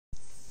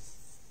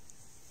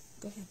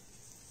Go ahead.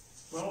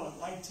 Well,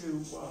 I'd like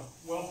to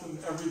welcome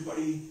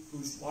everybody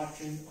who's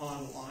watching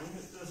online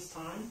at this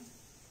time.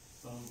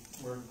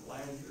 We're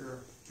glad you're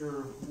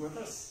here with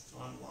us,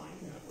 online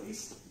at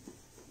least.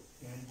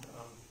 And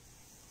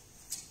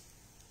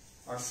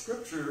our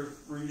scripture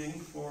reading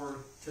for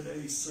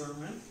today's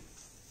sermon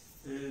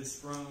is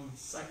from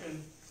 2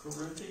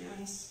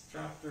 Corinthians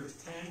chapter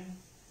 10,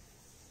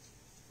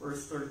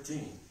 verse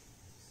 13.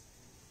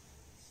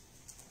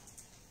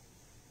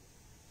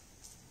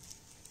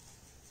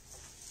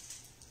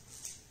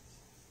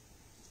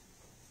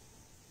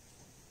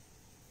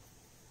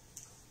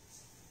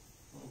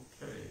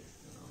 Okay,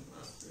 and I'm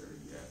not there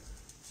yet.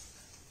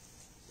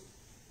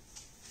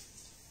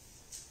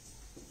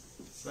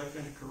 2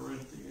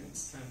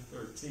 Corinthians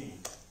 10:13.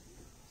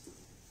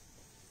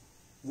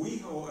 We,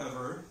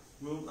 however,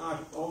 will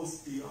not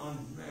boast beyond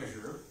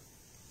measure,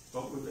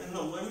 but within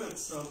the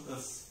limits of the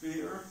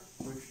sphere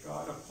which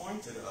God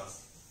appointed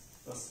us,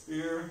 a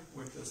sphere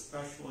which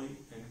especially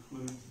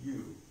includes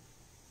you.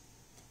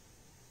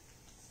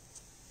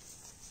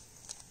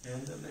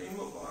 And the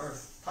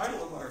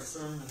title of our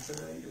sermon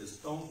today is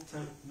Don't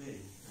Tempt Me.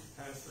 And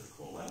Pastor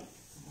Collette,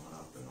 come on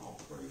up and I'll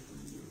pray for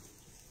you.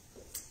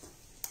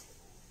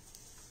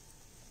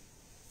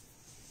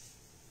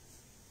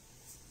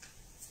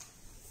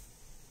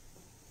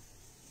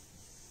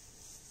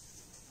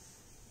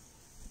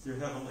 Dear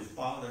Heavenly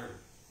Father,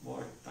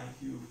 Lord, thank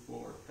you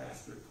for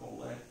Pastor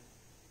Collette.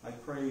 I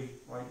pray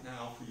right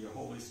now for your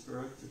Holy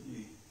Spirit to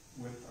be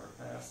with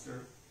our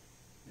pastor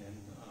and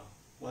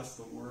bless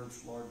the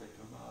words, Lord, that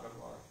come out of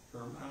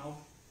her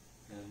mouth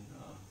and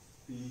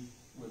be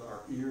with our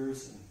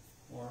ears and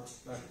more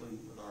especially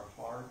with our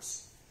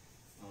hearts.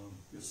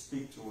 Just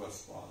speak to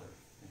us, Father,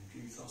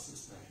 in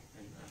Jesus' name.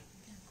 Amen.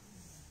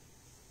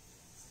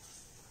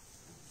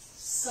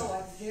 So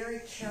I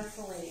very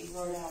carefully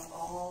wrote out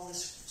all the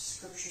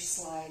scripture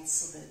slides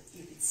so that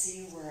you could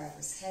see where I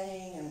was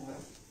heading and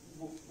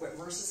what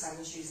verses I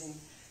was using.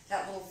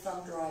 That little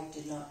thumb drive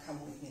did not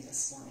come with me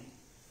this morning.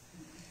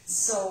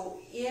 So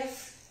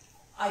if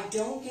I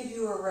don't give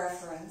you a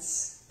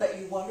reference, but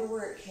you wonder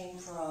where it came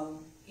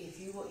from, if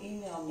you will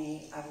email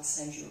me, I will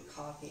send you a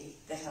copy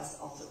that has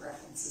all the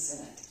references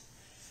in it.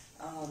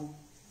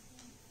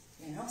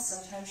 You know,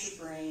 sometimes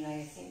your brain,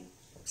 I think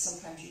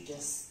sometimes you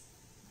just,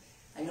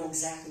 I know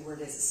exactly where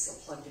it is. It's still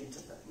plugged into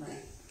my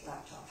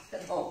laptop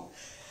at home.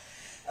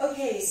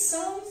 Okay,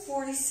 Psalm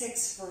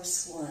 46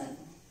 verse 1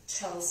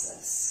 tells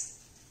us,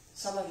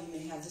 some of you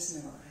may have this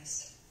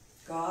memorized,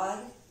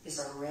 God is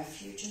our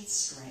refuge and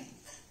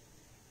strength,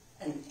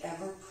 an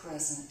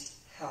ever-present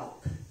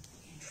help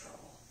in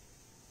trouble.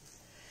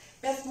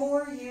 Beth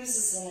Moore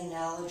uses an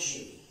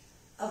analogy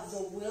of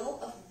the will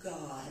of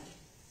God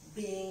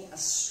being a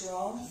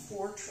strong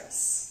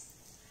fortress.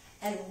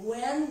 And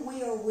when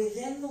we are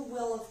within the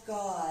will of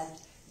God,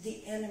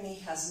 the enemy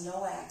has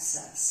no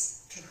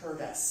access to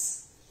hurt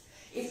us.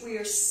 If we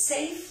are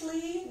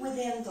safely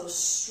within those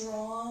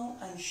strong,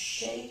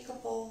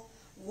 unshakable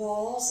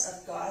walls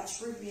of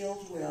God's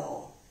revealed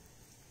will,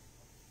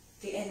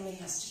 the enemy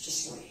has to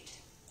just wait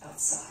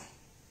outside.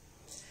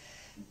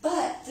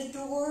 But the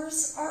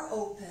doors are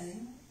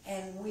open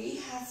and we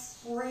have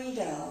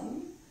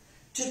freedom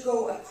to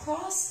go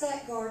across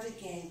that guarded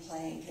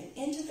gangplank and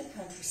into the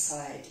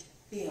countryside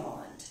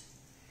beyond.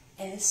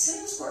 And as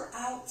soon as we're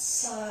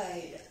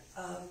outside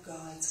of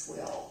God's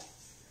will,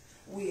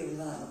 we are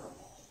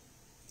vulnerable.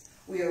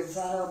 We are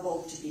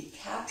vulnerable to be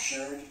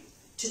captured,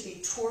 to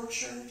be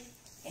tortured,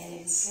 and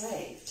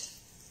enslaved.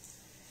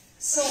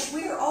 So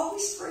we are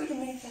always free to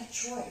make that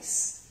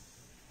choice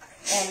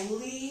and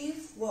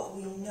leave what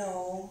we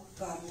know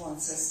God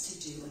wants us to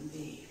do and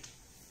be.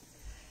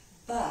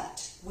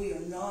 But we are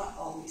not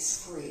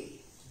always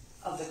free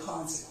of the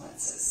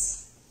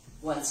consequences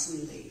once we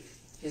leave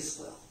His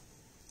will.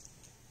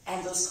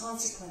 And those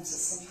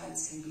consequences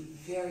sometimes can be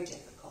very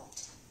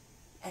difficult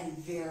and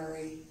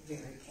very,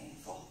 very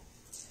painful.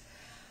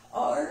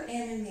 Our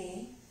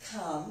enemy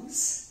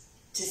comes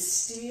to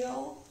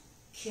steal,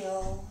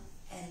 kill,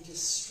 and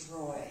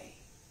destroy.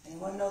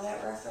 Anyone know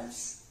that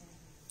reference?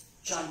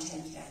 John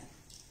 10:10.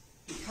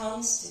 He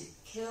comes to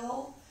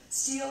kill,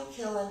 steal,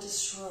 kill, and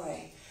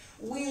destroy.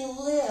 We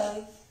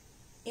live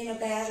in a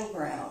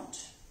battleground.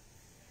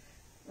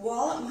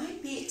 While it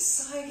might be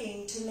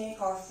exciting to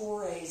make our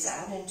forays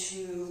out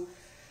into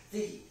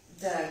the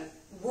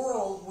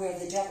world where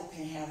the devil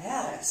can have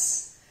at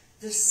us,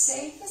 the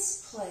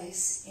safest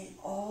place in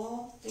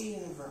all the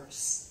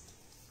universe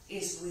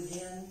is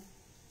within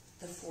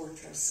the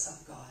fortress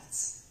of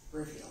God's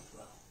revealed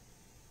will.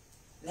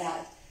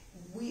 That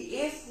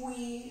if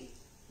we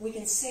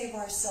can save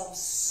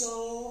ourselves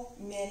so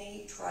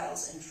many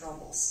trials and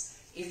troubles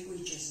if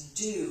we just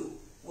do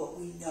what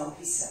we know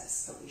He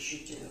says that we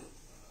should do.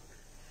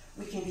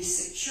 We can be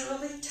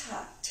securely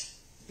tucked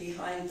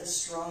behind the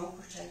strong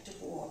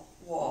protective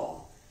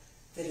wall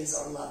that is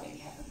our loving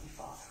Heavenly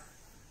Father.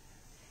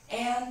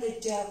 And the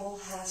devil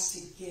has to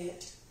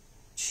get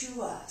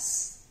to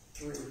us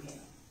through Him.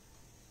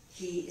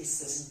 He is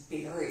this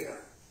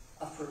barrier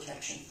of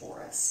protection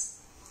for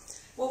us.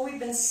 Well, we've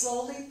been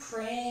slowly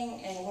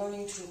praying and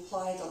learning to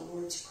apply the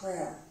Lord's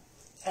Prayer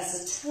as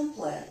a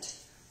template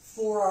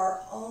for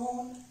our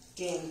own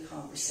daily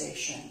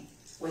conversation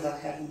with our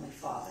Heavenly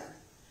Father.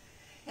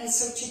 And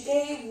so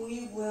today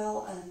we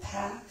will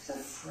unpack the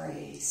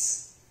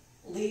phrase,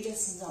 lead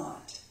us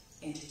not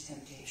into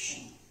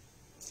temptation.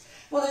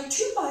 Well, there are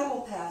two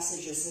Bible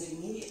passages that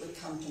immediately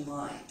come to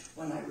mind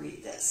when I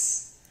read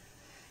this.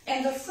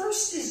 And the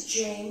first is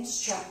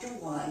James chapter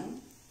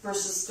 1,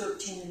 verses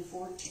 13 and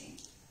 14,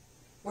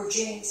 where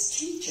James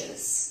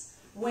teaches,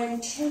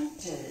 when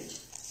tempted,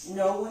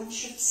 no one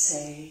should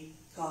say,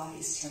 God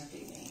is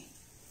tempting me.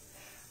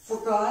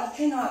 For God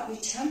cannot be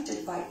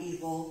tempted by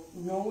evil,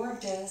 nor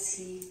does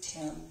he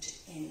tempt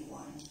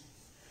anyone.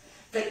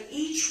 But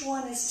each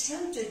one is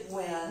tempted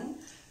when,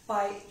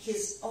 by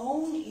his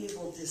own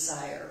evil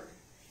desire,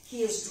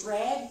 he is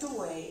dragged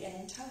away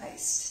and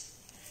enticed.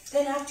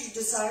 Then after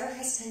desire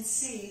has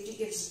conceived, it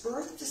gives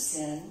birth to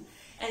sin,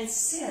 and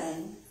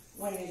sin,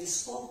 when it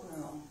is full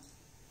grown,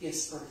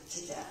 gives birth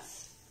to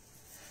death.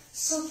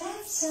 So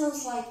that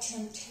sounds like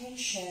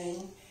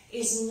temptation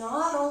is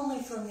not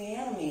only from the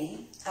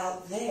enemy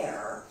out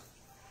there,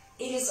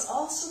 it is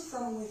also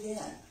from within,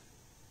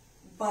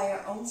 by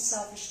our own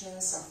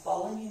selfishness, our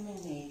fallen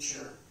human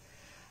nature.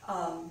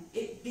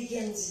 It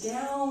begins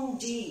down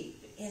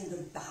deep in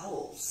the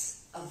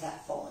bowels of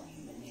that fallen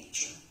human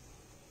nature.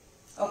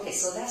 Okay,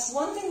 so that's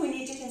one thing we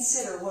need to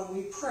consider when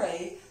we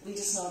pray, lead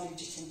us not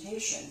into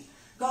temptation.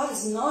 God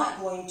is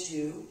not going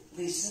to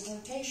lead us into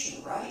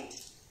temptation, right?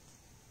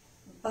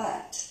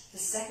 But the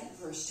second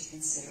verse to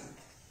consider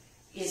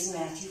is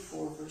Matthew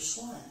 4, verse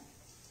 1,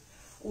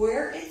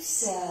 where it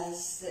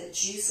says that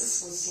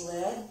Jesus was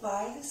led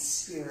by the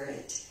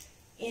Spirit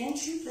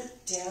into the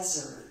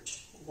desert.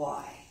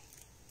 Why?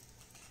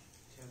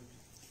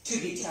 To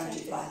be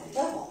tempted by the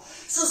devil.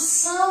 So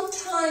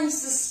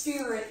sometimes the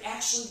Spirit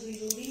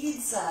actually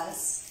leads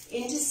us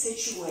into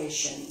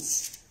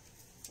situations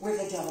where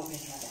the devil can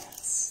have at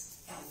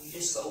us. And we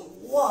just go,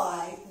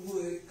 why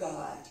would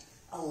God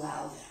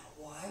allow that?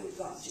 Why would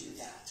God do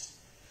that?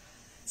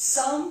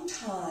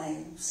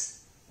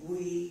 Sometimes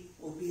we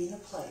will be in a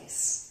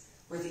place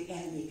where the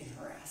enemy can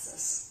harass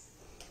us.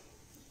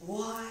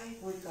 Why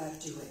would God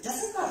do it?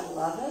 Doesn't God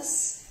love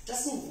us?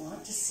 Doesn't he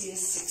want to see us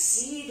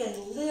succeed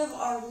and live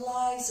our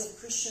lives of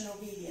Christian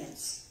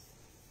obedience?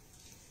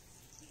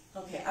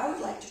 Okay, I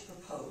would like to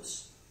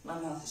propose, my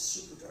mouth is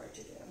super dry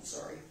today, I'm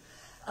sorry.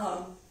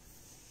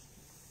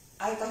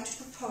 I'd like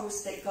to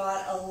propose that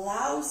God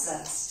allows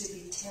us to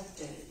be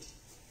tempted,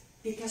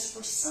 because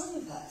for some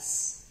of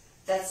us,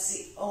 that's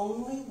the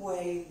only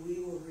way we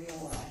will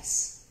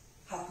realize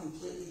how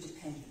completely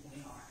dependent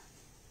we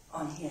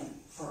are on him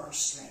for our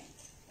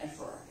strength and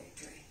for our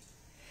victory.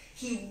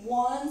 He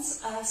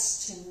wants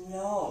us to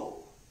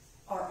know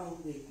our own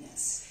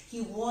weakness.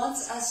 He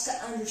wants us to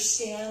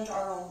understand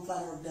our own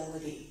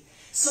vulnerability.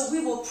 So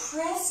we will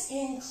press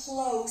in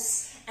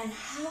close and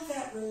have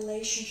that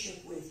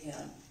relationship with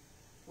him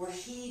where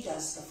he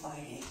does the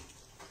fighting,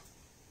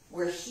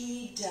 where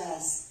he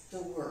does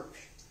the work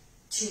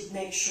to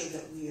make sure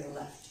that we are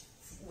left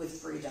with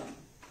freedom.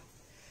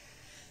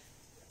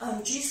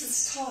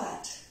 Jesus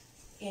taught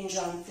in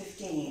John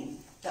 15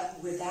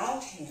 that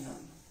without him,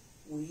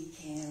 we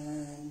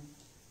can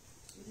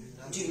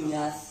do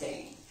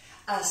nothing,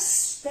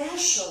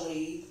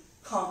 especially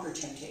conquer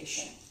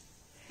temptation.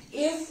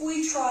 If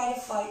we try to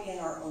fight in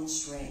our own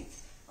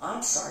strength,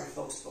 I'm sorry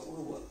folks, but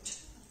we're whooped.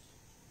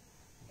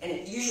 And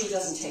it usually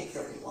doesn't take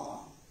very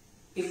long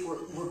if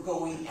we're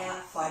going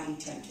at fighting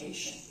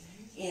temptation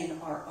in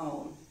our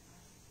own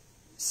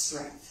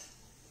strength.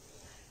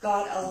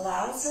 God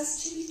allows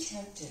us to be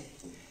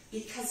tempted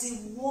because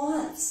he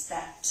wants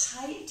that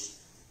tight,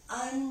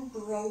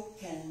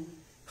 unbroken,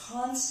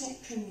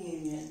 constant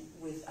communion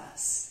with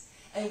us.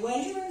 And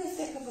when you're in the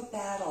thick of a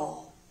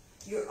battle,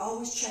 you're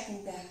always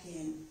checking back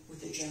in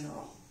with the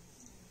general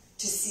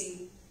to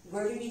see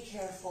where to be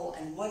careful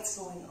and what's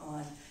going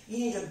on. You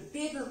need a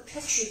bigger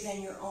picture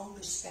than your own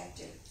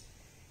perspective.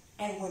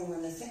 And when we're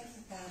in the thick of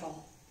a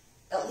battle,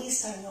 at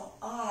least I know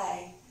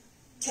I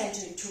tend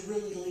to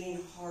really lean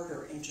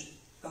harder into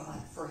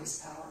God for his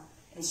power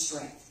and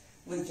strength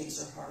when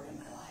things are hard in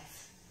my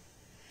life.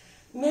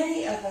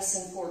 Many of us,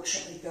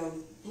 unfortunately, go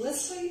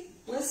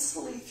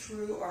blissfully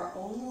through our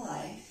own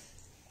life,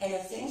 and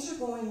if things are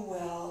going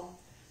well,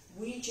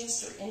 we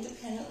just are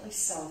independently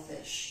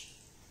selfish,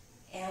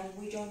 and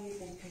we don't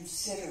even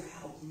consider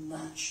how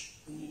much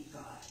we need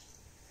God.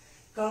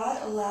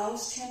 God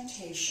allows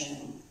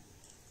temptation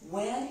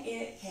when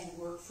it can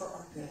work for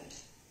our good,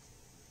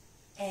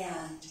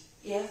 and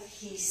if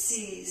he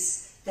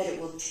sees that it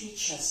will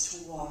teach us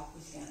to walk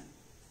with him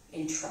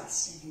in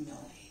trust and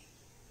humility,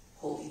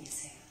 holding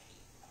his hand.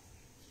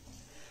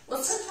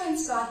 Well,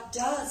 sometimes God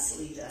does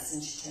lead us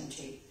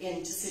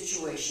into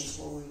situations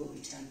where we will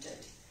be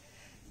tempted.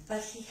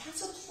 But he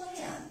has a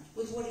plan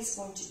with what he's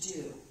going to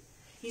do.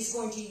 He's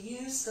going to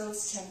use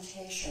those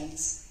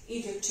temptations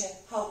either to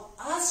help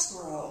us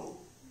grow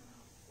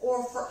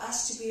or for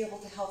us to be able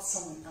to help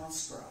someone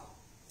else grow.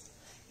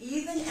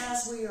 even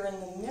as we are in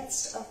the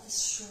midst of the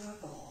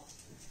struggle,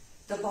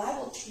 the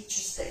Bible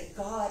teaches that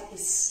God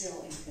is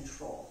still in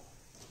control.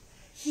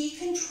 He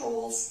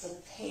controls the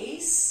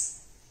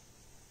pace,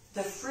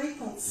 the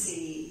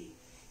frequency,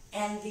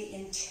 and the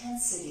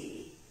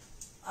intensity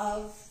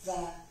of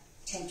the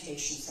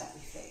temptations that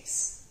we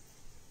face.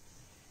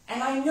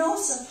 And I know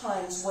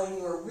sometimes when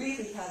you're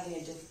really having a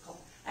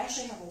difficult, I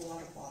actually have a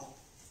water bottle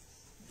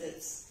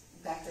that's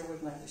back there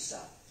with my other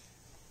stuff.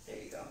 There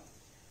you go.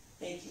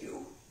 Thank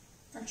you.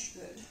 Aren't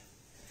you good?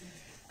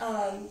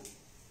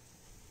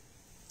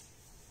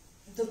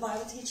 The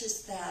Bible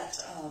teaches that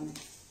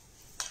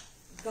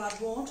God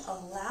won't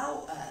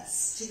allow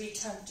us to be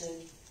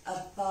tempted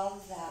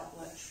above that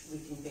which we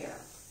can bear.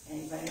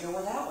 Anybody know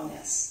where that one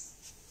is?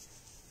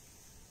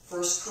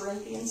 1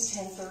 Corinthians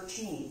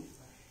 10:13.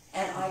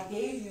 And I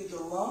gave you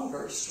the wrong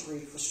verse to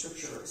read for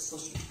Scripture. It's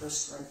supposed to be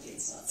 1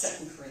 Corinthians, not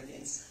 2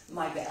 Corinthians.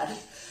 My bad.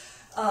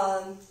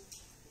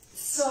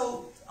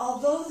 So,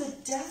 although the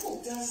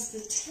devil does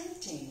the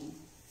tempting,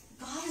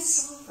 God is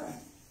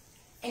sovereign.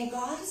 And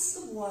God is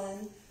the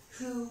one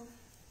who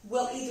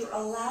will either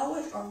allow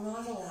it or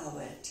not allow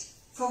it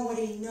from what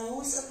he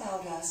knows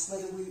about us,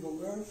 whether we will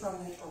learn from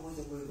it or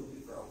whether we will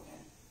be broken.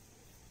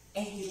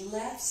 And he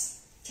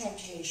lets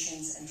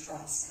temptations and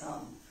trials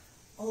come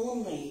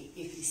only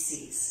if he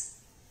sees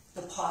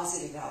the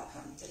positive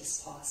outcome that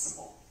is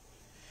possible.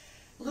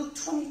 Luke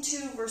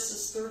 22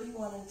 verses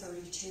 31 and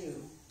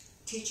 32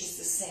 teaches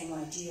the same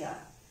idea.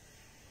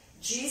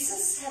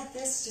 Jesus had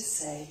this to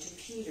say to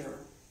Peter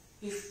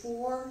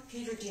before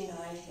Peter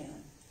denied him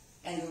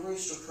and the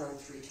rooster crowed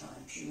 3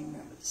 times. You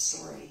remember the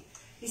story.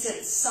 He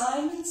said,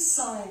 Simon,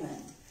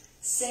 Simon,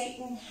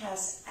 Satan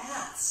has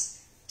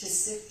asked to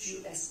sift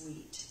you as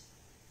wheat,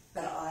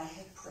 but I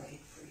have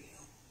prayed for you.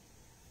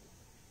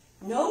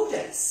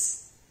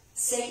 Notice,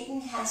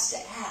 Satan has to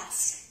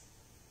ask.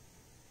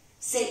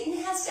 Satan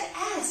has to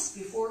ask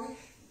before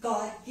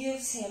God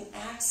gives him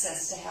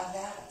access to have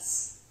at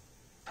us.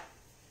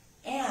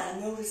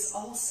 And notice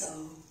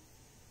also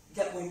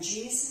that when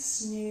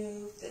Jesus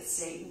knew that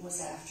Satan was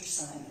after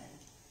Simon,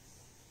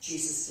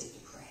 Jesus did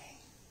the praying.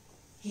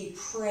 He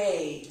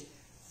prayed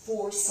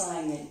for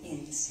Simon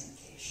in his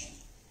temptation.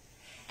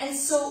 And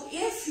so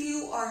if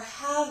you are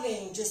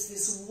having just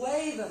this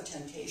wave of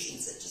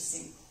temptations that just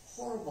seem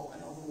horrible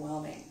and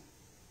overwhelming,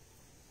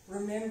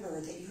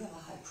 remember that you have a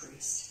high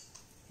priest.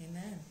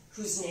 Amen.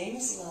 Whose name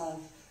is love,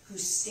 who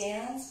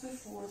stands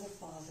before the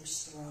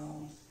Father's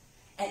throne.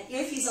 And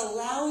if he's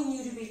allowing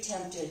you to be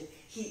tempted,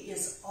 he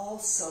is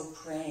also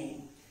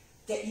praying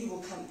that you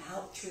will come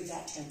out through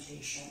that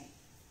temptation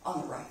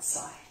on the right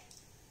side,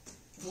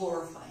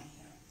 glorifying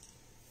him.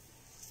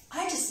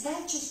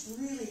 That just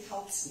really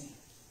helps me.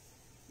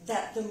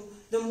 That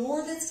the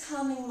more that's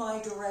coming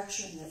my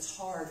direction that's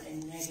hard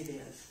and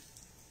negative,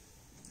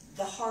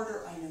 the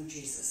harder I know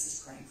Jesus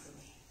is praying for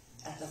me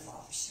at the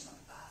Father's throne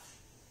above.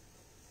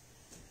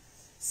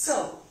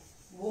 So,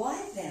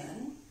 why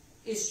then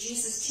is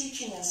Jesus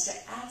teaching us to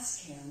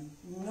ask him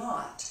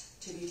not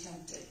to be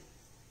tempted?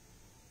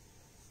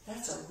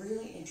 That's a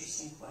really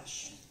interesting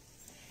question.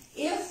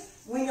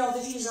 If we know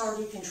that he's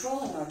already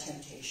controlling our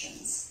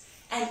temptations,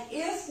 and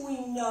if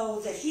we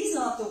know that he's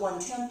not the one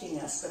tempting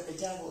us, but the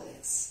devil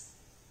is,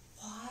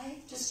 why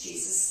does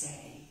Jesus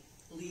say,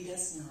 lead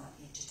us not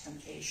into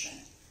temptation,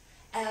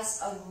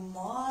 as a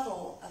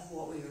model of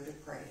what we are to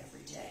pray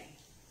every day?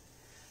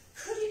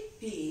 Could it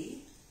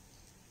be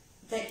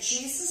that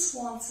Jesus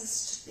wants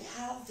us to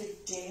have the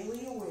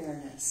daily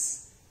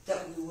awareness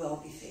that we will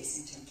be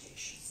facing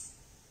temptations?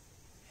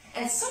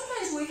 And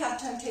sometimes we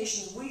have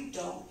temptations we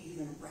don't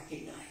even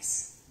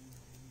recognize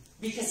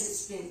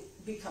because it's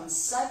become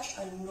such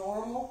a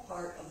normal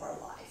part of our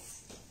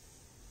life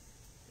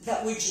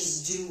that we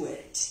just do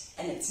it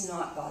and it's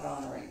not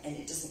God-honoring and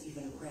it doesn't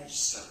even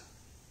register.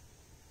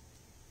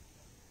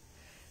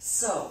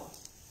 So,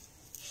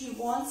 he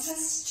wants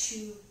us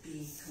to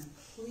be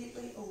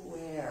completely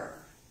aware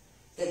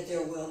that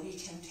there will be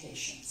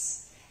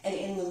temptations. And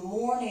in the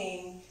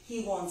morning,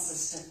 he wants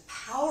us to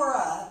power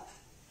up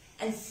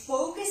and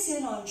focus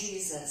in on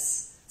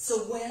Jesus, so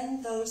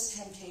when those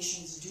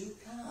temptations do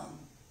come,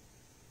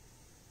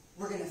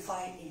 we're going to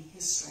fight in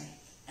his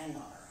strength and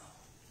not our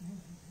own.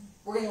 Mm-hmm.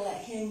 We're going to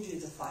let him do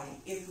the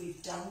fighting if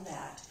we've done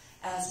that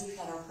as we've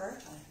had our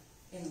prayer time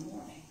in the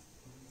morning.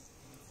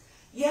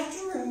 You have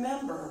to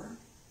remember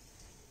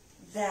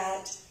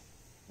that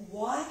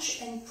watch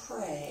and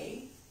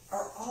pray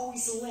are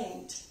always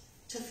linked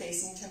to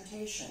facing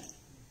temptation.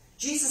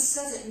 Jesus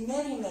says it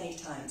many, many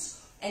times.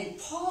 And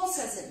Paul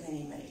says it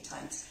many, many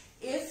times.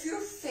 If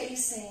you're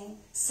facing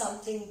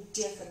something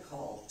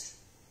difficult,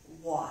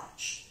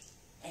 watch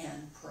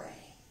and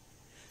pray.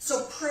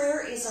 So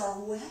prayer is our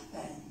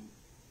weapon,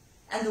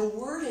 and the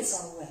Word is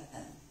our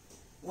weapon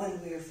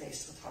when we are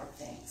faced with hard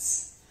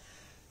things.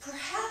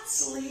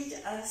 Perhaps lead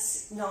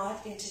us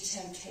not into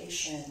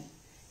temptation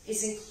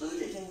is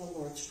included in the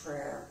Lord's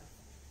Prayer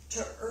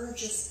to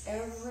urge us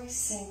every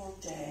single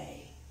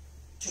day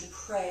to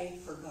pray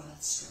for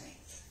God's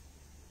strength.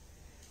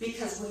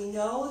 Because we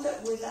know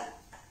that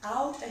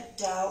without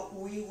a doubt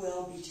we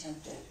will be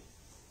tempted.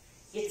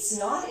 It's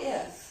not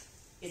if,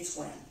 it's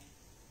when.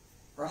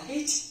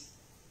 Right?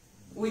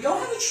 We don't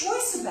have a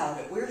choice about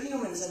it. We're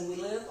humans and we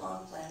live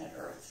on planet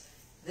Earth,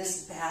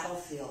 this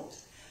battlefield.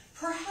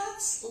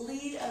 Perhaps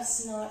lead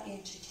us not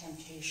into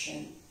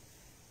temptation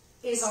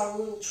is our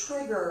little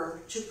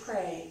trigger to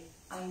pray,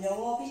 I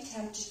know I'll be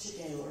tempted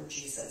today, Lord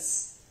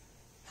Jesus.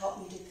 Help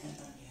me depend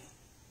on you.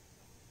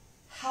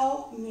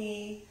 Help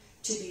me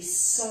to be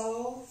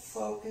so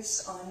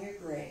focused on your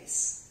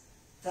grace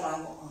that I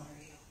will honor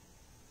you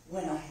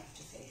when I have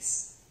to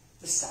face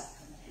the stuff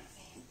coming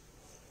at me.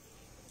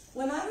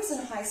 When I was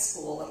in high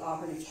school at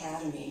Auburn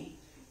Academy,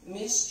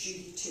 Miss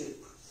Judy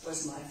Toop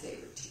was my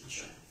favorite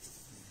teacher.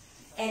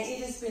 And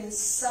it has been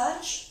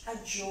such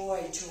a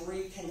joy to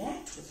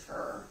reconnect with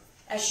her,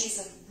 as she's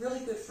a really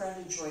good friend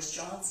of Joyce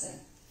Johnson.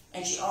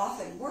 And she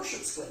often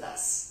worships with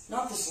us.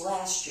 Not this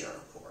last year,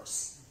 of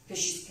course,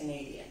 because she's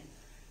Canadian.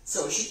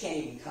 So she can't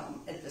even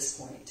come at this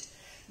point.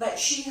 But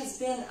she has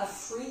been a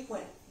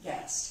frequent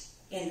guest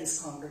in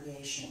this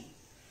congregation.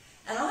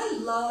 And I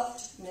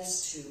loved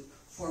Miss Toop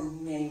for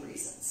many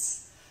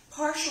reasons.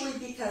 Partially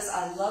because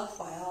I loved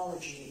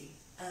biology,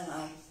 and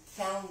I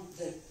found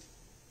the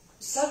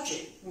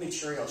subject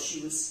material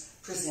she was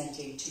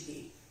presenting to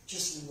be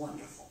just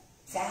wonderful,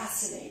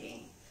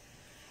 fascinating.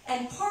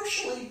 And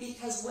partially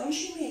because when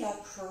she made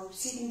up her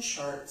seating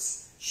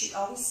charts, she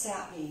always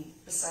sat me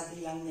beside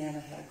the young man I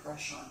had a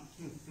crush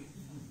on.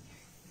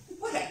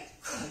 What a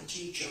good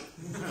teacher.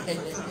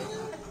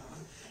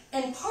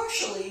 And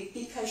partially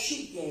because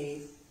she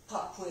gave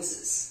pop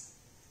quizzes.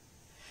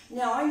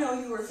 Now, I know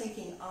you are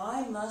thinking,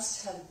 I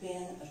must have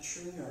been a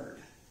true nerd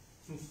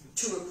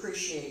to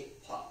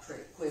appreciate pop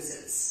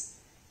quizzes.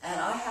 And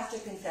I have to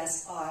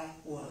confess, I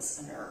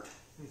was a nerd.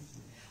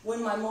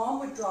 When my mom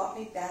would drop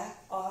me back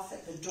off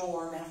at the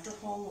dorm after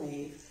home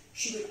leave,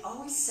 she would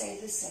always say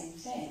the same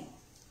thing.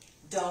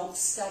 Don't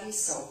study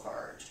so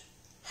hard.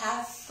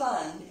 Have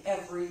fun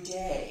every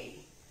day.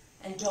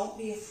 And don't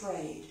be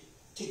afraid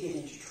to get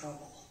into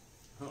trouble.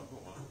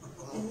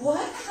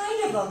 What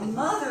kind of a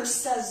mother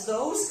says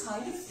those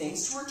kind of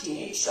things to her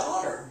teenage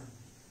daughter?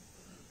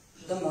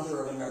 The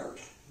mother of a nerd.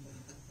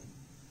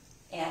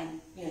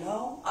 And, you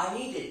know, I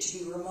needed to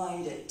be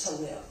reminded to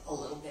live a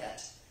little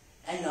bit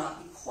and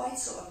not be quite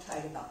so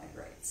uptight about my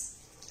grades.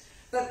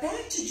 But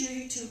back to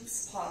Judy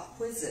Toop's pop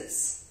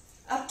quizzes.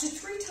 Up to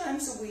 3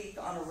 times a week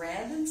on a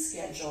random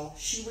schedule,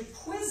 she would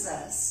quiz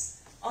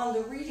us on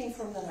the reading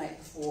from the night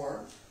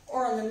before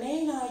or on the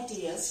main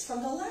ideas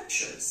from the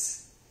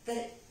lectures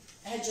that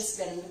had just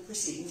been in the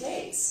preceding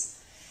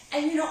days.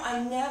 And you know,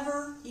 I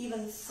never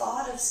even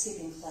thought of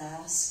skipping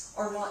class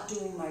or not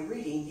doing my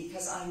reading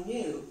because I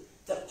knew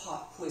that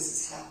pop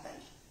quizzes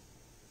happened.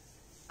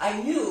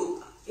 I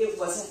knew it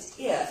wasn't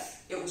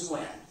if, it was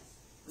when it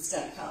was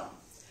going to come.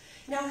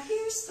 Now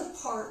here's the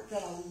part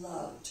that I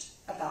loved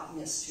about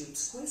Miss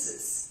Toop's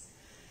quizzes.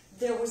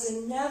 There was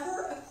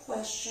never a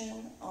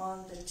question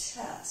on the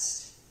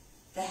test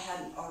that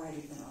hadn't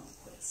already been on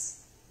the quiz.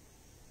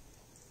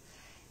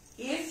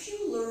 If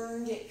you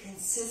learned it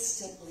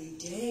consistently,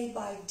 day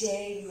by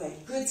day, you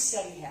had good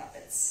study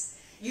habits.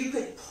 You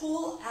could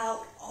pull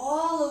out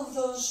all of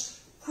those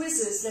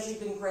quizzes that had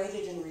been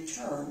graded and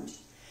returned,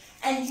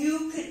 and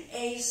you could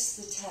ace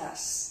the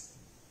tests.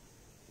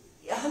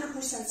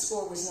 100%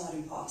 score was not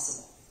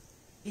impossible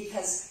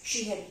because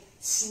she had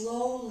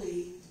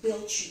slowly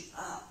built you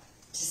up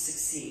to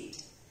succeed.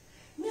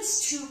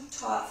 Miss Toop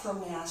taught for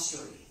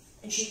mastery,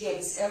 and she gave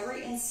us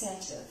every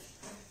incentive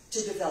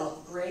to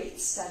develop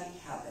great study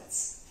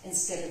habits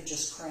instead of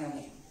just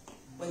cramming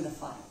when the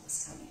final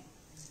was coming.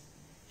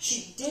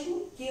 She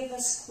didn't give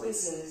us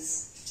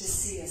quizzes to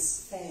see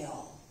us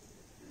fail.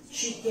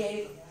 She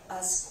gave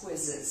us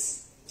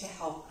quizzes to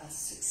help us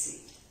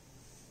succeed.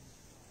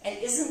 And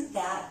isn't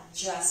that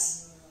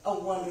just a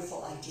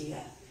wonderful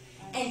idea?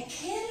 And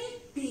can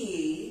it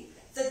be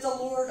that the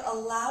Lord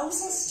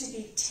allows us to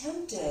be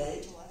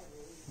tempted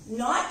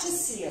not to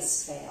see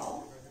us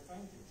fail,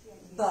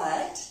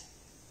 but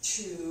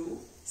to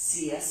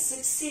see us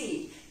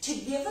succeed, to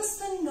give us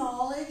the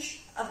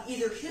knowledge of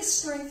either His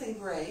strength and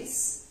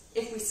grace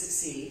if we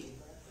succeed,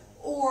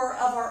 or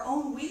of our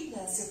own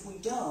weakness if we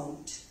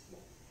don't,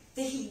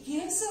 that He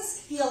gives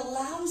us, He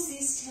allows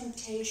these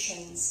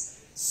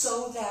temptations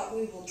so that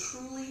we will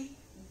truly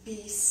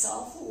be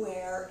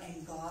self-aware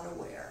and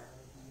God-aware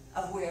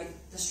of where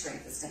the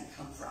strength is going to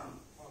come from.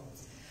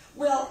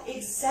 Well,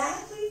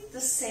 exactly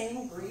the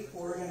same Greek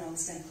word, and I'm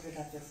just going to put it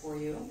up there for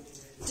you,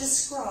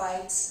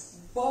 describes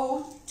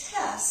both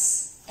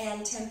tests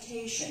and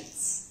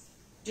temptations.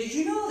 Did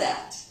you know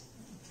that?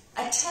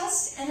 A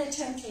test and a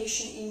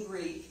temptation in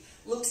Greek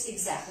looks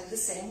exactly the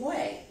same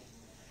way.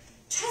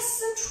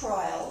 Tests and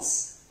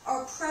trials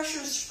are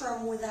pressures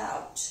from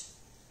without.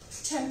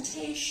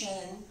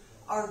 Temptation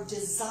are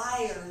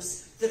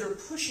desires that are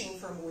pushing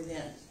from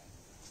within.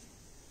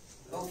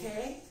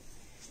 Okay?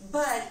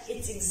 But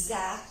it's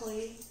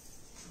exactly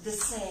the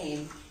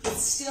same. It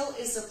still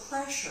is a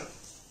pressure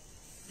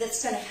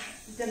that's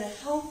going to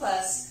help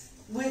us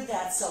with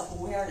that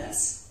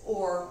self-awareness.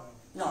 or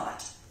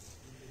not.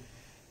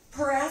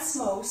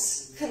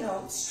 Parasmos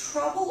connotes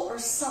trouble or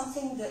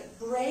something that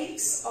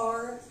breaks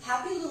our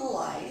happy little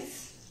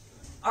life,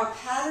 our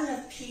pattern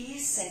of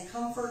peace and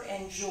comfort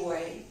and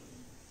joy,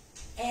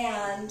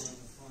 and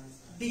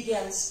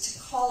begins to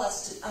call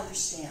us to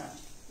understand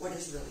what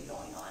is really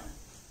going on.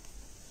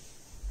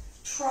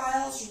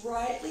 Trials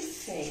rightly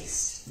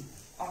faced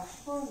are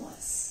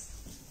harmless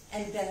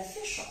and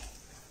beneficial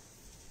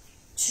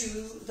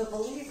to the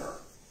believer.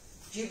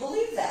 Do you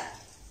believe that?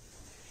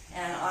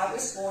 And I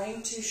was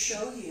going to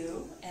show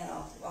you, and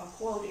I'll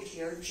quote it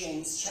here,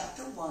 James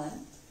chapter 1,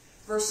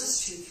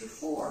 verses 2 through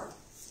 4,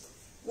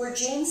 where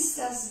James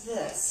says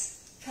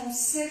this,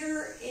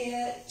 consider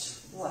it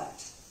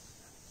what?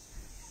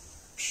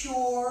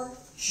 Pure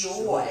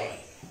joy,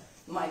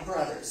 my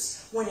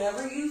brothers,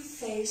 whenever you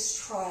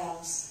face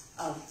trials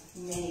of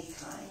many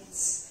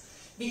kinds,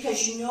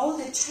 because you know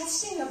the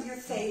testing of your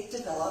faith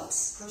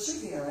develops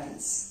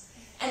perseverance,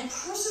 and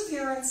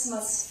perseverance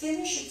must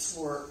finish its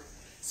work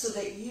so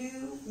that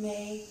you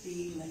may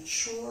be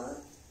mature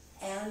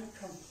and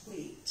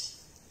complete,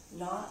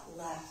 not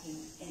lacking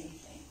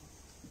anything.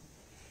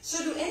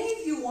 So do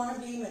any of you want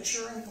to be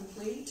mature and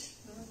complete?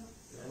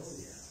 Oh,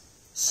 yeah.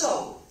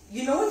 So,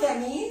 you know what that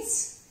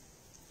means?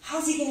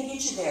 How's he going to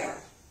get you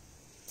there?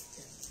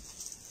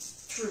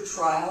 Through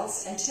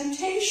trials and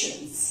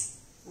temptations,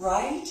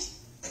 right?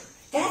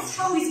 That's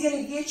how he's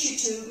going to get you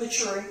to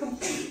mature and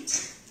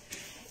complete.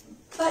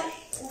 But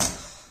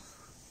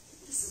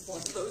this is one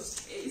of those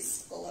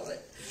days, I love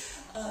it.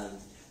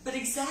 But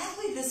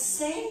exactly the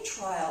same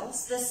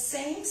trials, the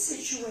same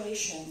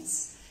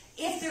situations,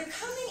 if they're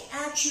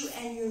coming at you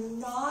and you're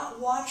not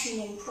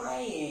watching and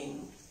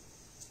praying,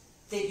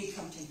 they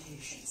become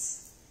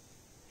temptations.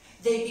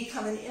 They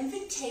become an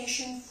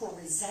invitation for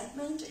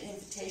resentment, an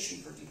invitation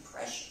for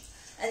depression,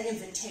 an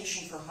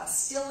invitation for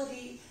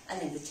hostility,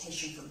 an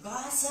invitation for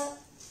gossip.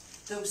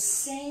 Those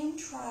same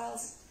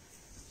trials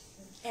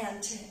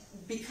and to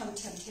become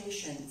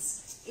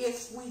temptations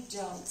if we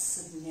don't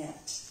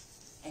submit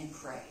and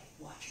pray,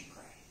 watch and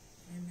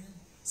pray. Amen.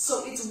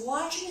 So it's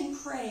watching and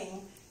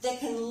praying that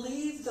can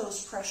leave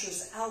those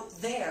pressures out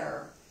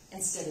there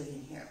instead of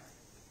in here.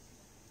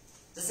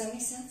 Does that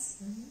make sense?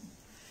 Mm-hmm.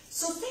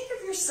 So think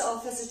of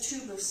yourself as a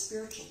tube of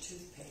spiritual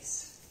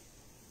toothpaste.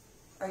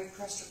 Are you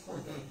Crest or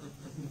Colgate?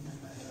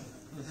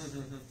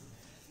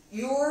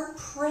 Your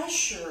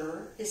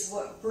pressure is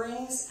what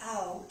brings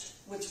out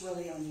what's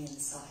really on the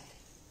inside.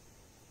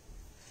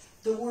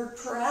 The word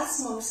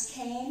parasmos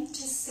came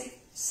to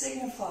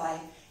signify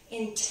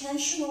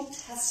intentional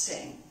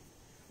testing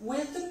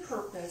with the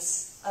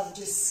purpose of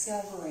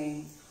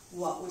discovering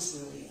what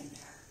was really in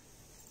there.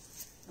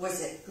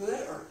 Was it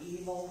good or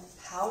evil,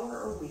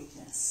 power or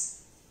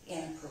weakness in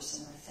a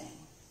person or thing?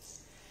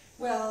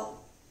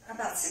 Well,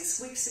 about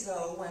 6 weeks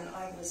ago, when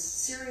I was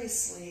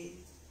seriously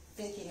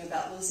thinking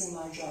about losing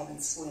my job in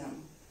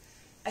swim,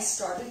 I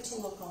started to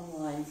look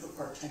online for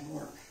part-time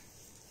work.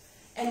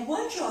 And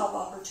one job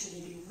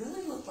opportunity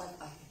really looked like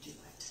I could do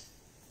it.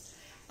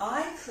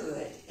 I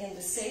could, in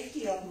the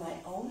safety of my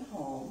own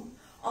home,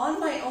 on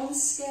my own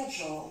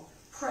schedule,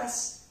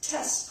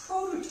 test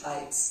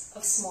prototypes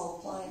of small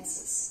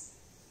appliances.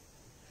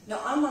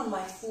 Now, I'm on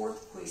my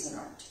 4th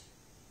Cuisinart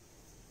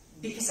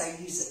because I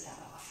use it that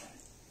often.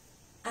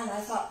 And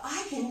I thought,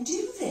 I can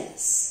do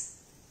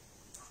this.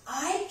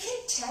 I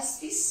can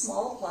test these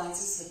small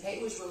appliances. The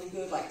pay was really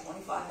good, like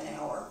 $25 an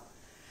hour.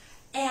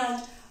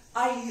 And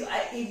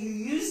if you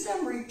use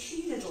them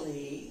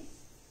repeatedly,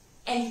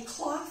 and you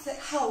clock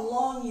how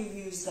long you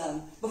use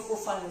them before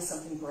finally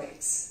something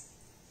breaks.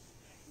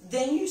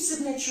 Then you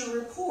submit your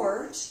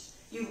report,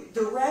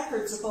 the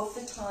records of both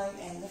the time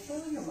and the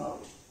failure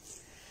mode.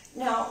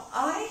 Now,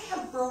 I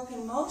have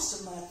broken most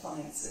of my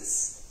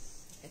appliances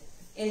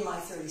in my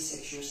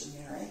 36 years of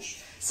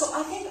marriage, so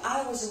I think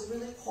I was a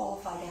really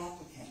qualified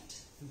applicant.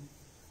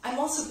 I'm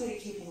also good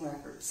at keeping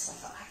records, so I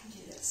thought, I can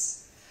do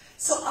this.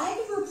 So I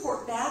could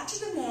report back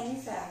to the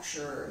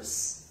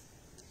manufacturers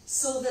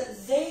so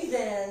that they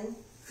then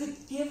could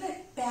give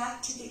it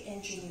back to the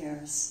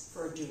engineers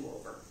for a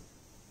do-over.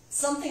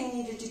 Something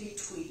needed to be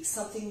tweaked,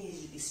 something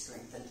needed to be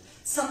strengthened,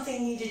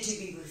 something needed to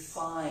be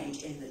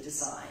refined in the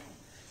design.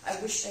 I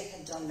wish they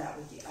had done that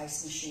with the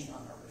ice machine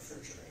on our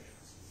refrigerator.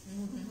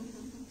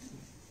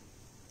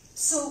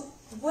 So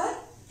what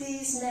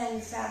these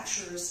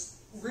manufacturers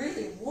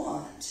really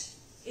want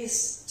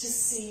is to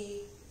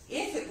see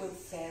if it would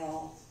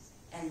fail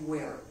and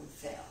where it would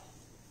fail.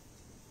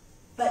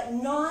 But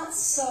not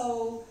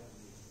so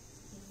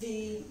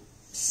the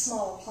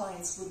small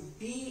appliance would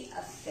be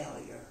a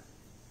failure,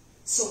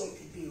 so it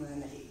could be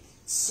remedied,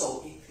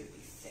 so it could be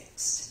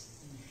fixed.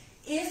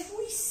 If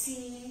we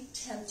see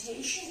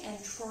temptation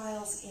and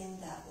trials in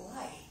that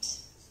light,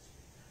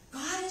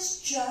 God is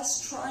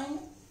just trying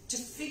to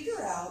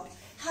figure out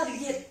how to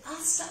get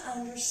us to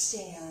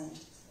understand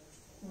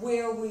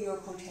where we are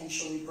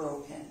potentially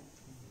broken,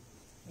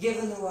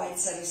 given the right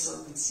set of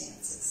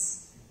circumstances.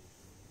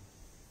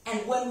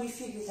 And when we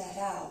figure that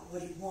out,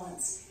 what he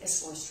wants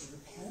is for us to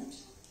repent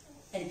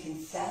and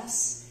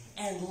confess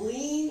and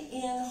lean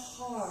in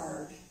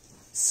hard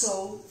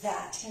so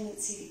that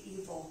tendency to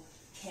evil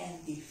can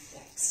be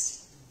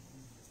fixed,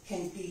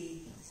 can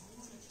be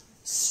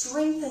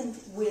strengthened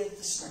with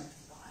the strength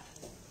of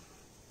God.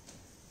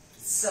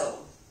 So,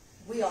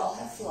 we all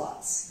have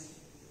flaws.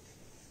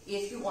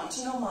 If you want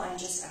to know mine,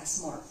 just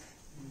ask Mark.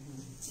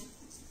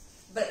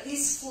 But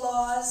these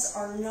flaws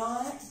are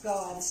not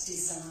God's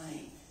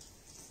design.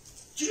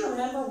 Do you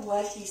remember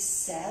what he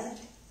said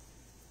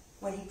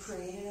when he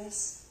created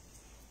us?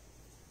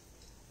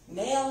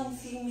 Male and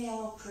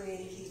female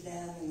created he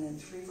them, and then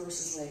 3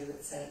 verses later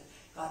it said,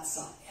 God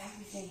saw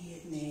everything he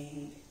had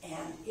made,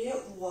 and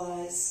it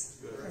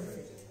was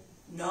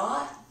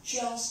not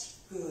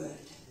just good.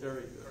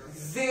 Very good.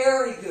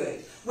 Very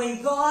good.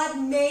 When God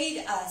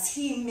made us,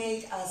 he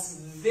made us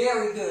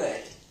very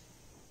good.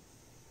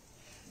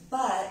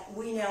 But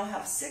we now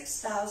have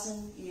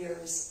 6,000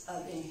 years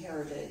of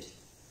inherited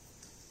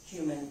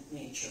human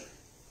nature.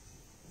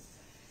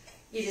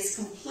 It is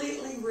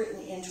completely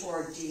written into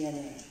our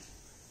DNA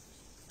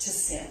to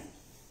sin,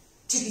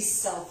 to be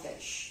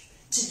selfish,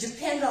 to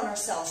depend on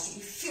ourselves, to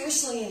be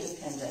fiercely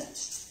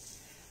independent.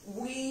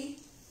 We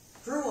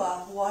grew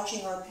up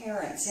watching our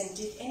parents, and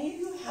did any of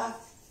you have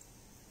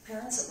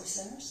parents that were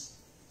sinners?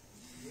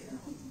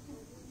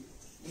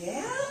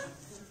 Yeah?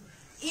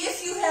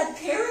 If you had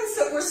parents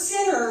that were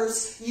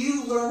sinners,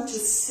 you learned to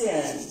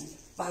sin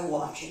by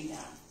watching them,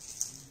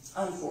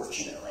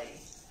 unfortunately.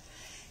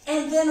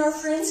 And then our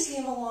friends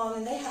came along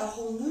and they had a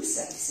whole new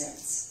set of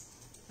sins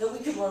that we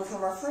could learn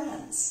from our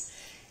friends.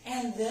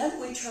 And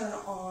then we turn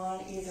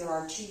on either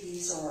our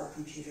TVs or our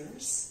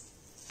computers,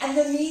 and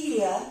the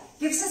media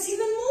gives us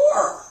even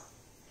more.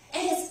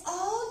 And it's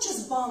all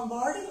just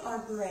bombarding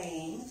our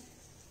brain,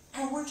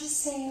 and we're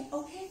just saying,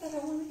 okay, but I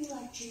want to be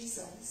like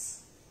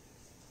Jesus.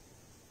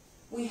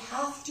 We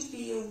have to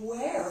be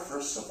aware,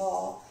 first of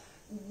all,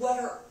 what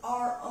are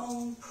our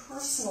own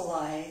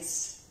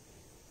personalized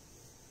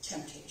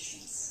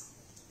temptations.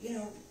 You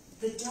know,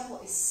 the devil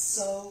is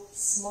so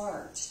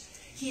smart.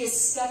 He has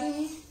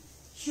studied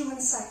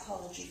human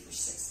psychology for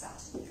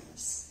 6,000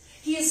 years.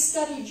 He has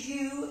studied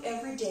you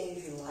every day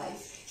of your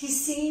life.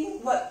 He's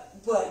seen what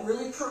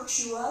really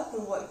perks you up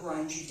and what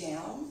grinds you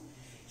down.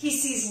 He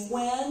sees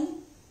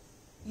when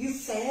you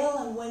fail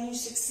and when you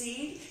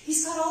succeed.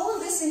 He's got all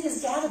of this in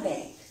his data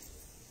bank.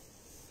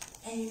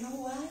 And you know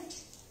what?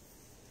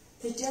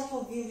 The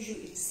devil gives you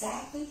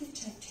exactly the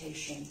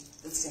temptation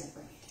that's going to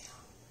bring you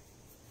down.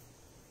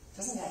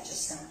 Doesn't that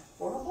just sound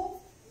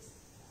horrible?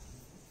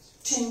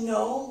 To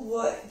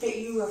know that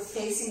you are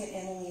facing an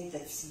enemy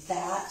that's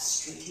that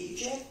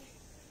strategic.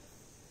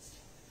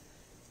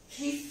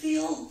 He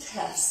field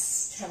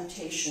tests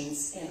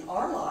temptations in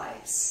our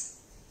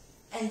lives,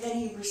 and then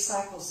he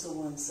recycles the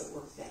ones that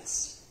work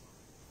best.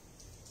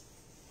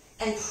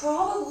 And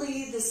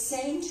probably the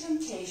same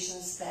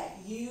temptations that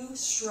you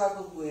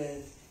struggled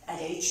with at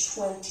age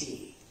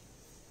 20.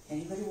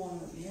 Anybody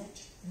want to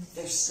admit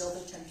they're still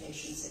the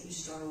temptations that you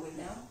struggle with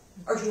now?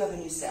 Or do you have a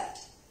new set?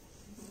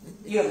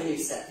 You have a new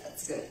set,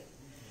 that's good.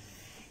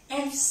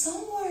 And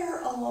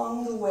somewhere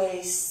along the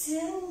way,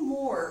 sin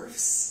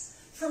morphs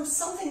from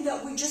something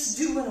that we just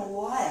do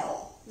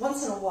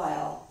once in a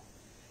while,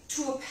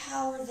 to a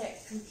power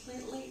that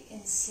completely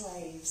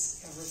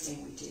enslaves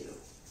everything we do.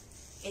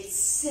 It's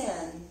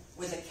sin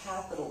with a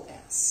capital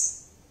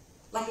S.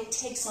 Like it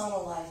takes on a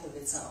life of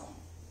its own.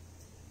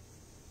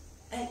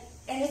 And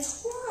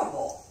it's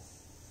horrible.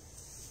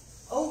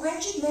 Oh,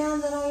 wretched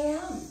man that I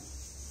am,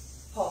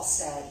 Paul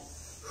said,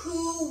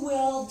 who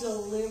will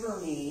deliver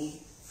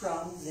me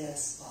from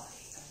this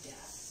body of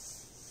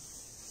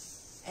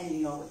death? And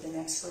you know what the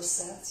next verse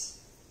says?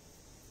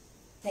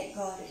 Thank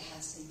God it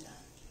has been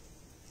done.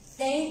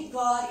 Thank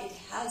God it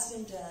has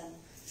been done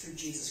through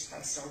Jesus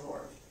Christ our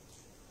Lord.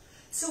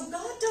 So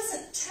God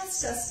doesn't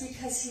test us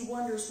because he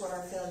wonders what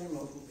our failure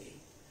mode will be.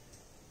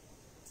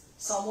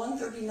 Psalm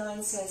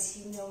 139 says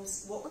he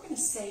knows what we're going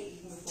to say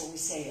even before we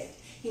say it.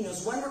 He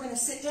knows when we're going to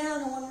sit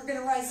down and when we're going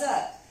to rise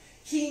up.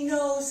 He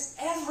knows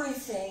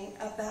everything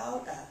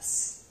about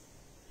us.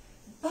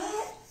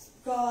 But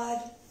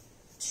God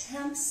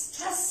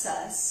tests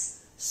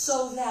us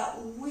so that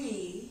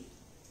we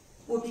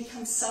will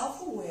become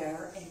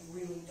self-aware and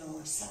really know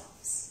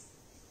ourselves.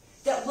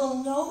 That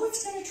we'll know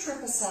what's going to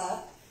trip us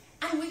up,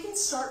 and we can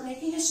start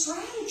making a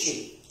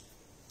strategy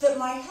that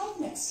might help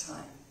next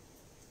time.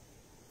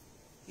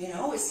 You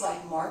know, it's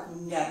like Mark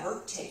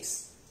never took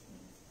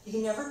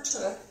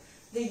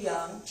the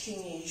young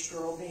teenage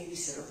girl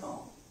babysitter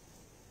home.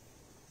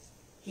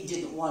 He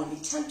didn't want to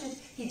be tempted.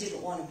 He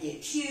didn't want to be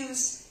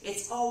accused.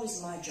 It's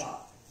always my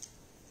job.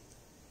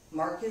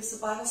 Mark gives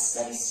the Bible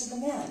studies to the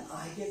men.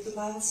 I give the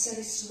Bible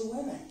studies to the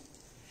women.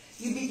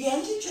 You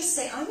begin to just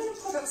say, I'm going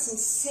to put up some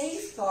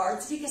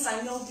safeguards because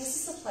I know this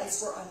is a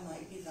place where I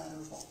might be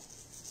vulnerable.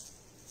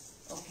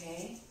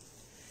 Okay?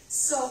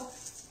 So,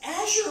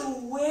 as you're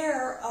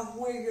aware of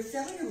where your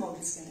failure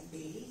mode is going to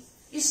be,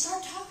 you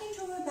start talking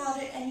to him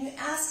about it and you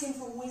ask him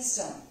for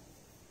wisdom.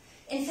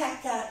 In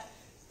fact, that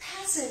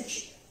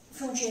passage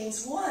from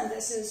James 1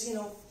 that says, you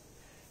know,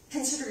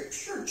 consider it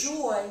pure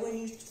joy when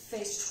you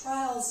face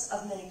trials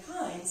of many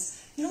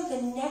kinds. You know what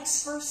the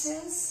next verse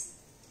is?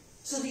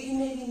 So that you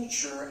may be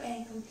mature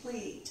and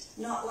complete,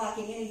 not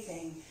lacking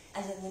anything.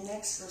 And then the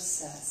next verse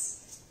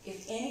says,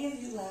 if any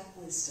of you lack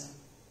wisdom,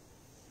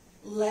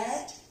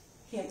 let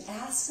him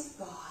ask of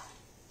God,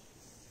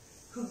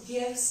 who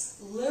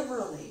gives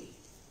liberally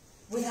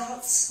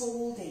without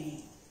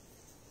scolding,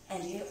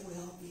 and it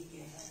will be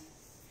given.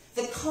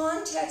 The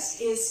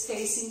context is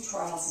facing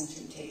trials and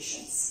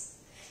temptations.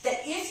 That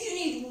if you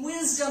need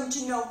wisdom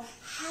to know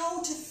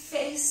how to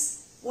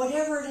face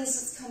whatever it is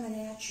that's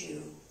coming at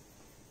you,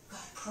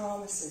 God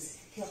promises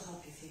he'll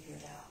help you figure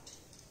it out.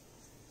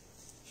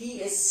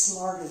 He is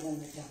smarter than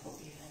the devil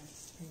even.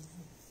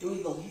 Do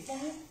we believe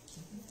that?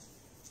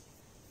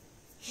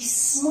 He's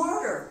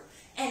smarter.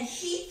 And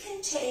he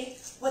can take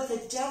what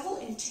the devil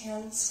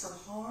intends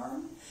for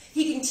harm.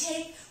 He can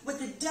take what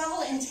the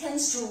devil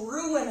intends to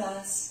ruin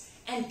us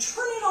and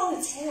turn it on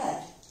its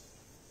head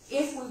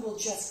if we will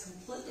just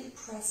completely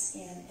press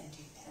in and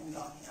depend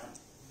on him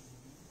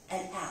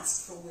and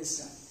ask for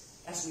wisdom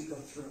as we go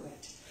through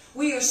it.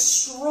 We are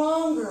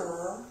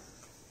stronger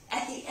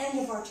at the end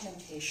of our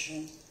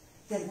temptation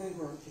than we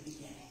were at the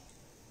beginning.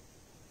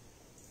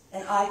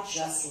 And I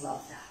just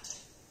love that.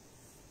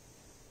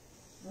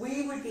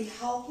 We would be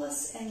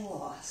helpless and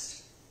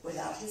lost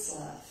without his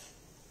love.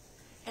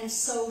 And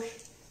so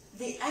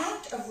the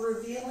act of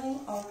revealing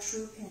our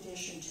true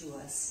condition to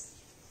us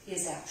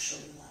is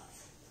actually love.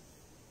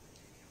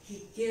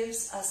 He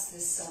gives us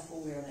this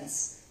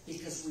self-awareness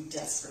because we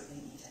desperately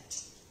need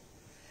it.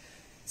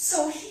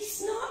 So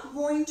he's not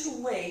going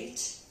to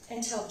wait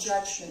until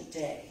Judgment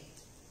Day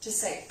to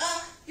say,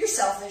 you're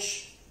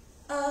selfish,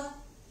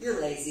 you're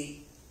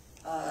lazy,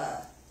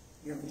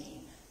 you're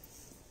mean.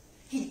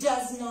 He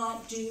does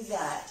not do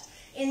that.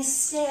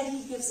 Instead,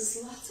 he gives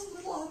us lots of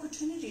little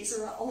opportunities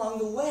along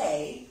the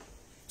way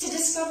to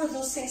discover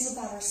those things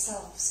about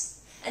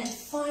ourselves and to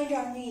find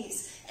our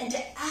needs and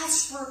to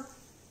ask for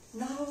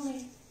not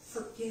only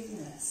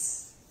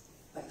forgiveness,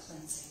 but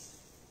cleansing.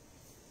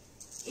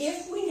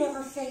 If we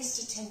never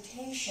faced a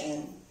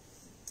temptation,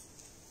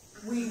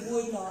 we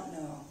would not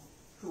know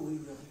who we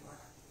really were.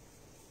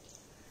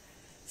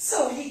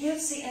 So he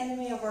gives the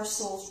enemy of our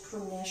souls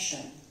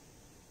permission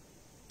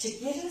to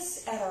get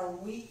us at our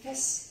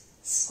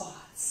weakest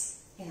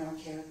spots in our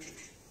character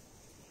tree.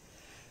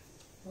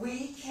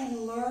 We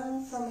can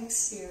learn from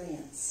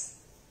experience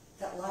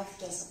that life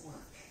doesn't work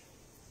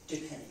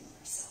depending on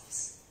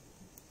ourselves.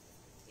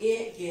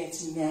 It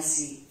gets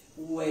messy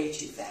way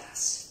too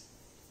fast.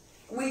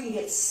 We can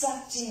get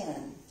sucked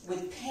in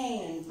with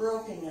pain and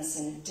brokenness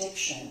and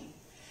addiction.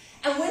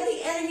 And when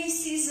the enemy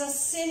sees us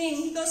sinning,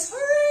 he goes,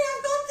 hurry,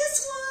 I've got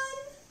this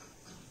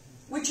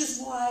one. Which is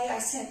why I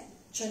sent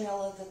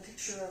Janella the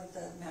picture of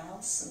the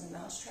mouse and the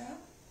mousetrap.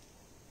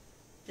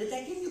 Did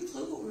that give you a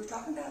clue what we were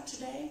talking about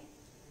today?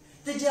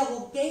 The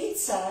devil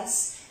baits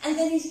us, and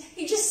then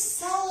he just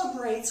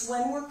celebrates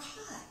when we're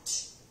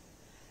caught.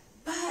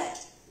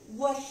 But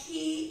what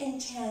he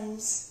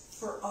intends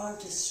for our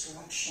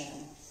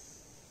destruction,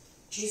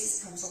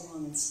 Jesus comes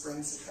along and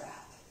springs a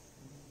trap.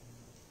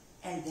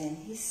 And then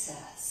he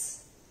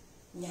says,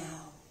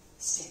 now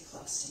stick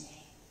close to me.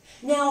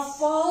 Now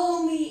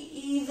follow me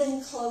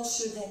even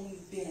closer than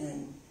you've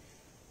been,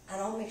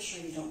 and I'll make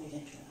sure you don't get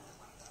into another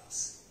one of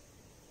those.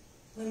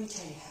 Let me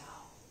tell you how.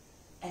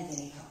 And then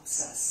he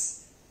helps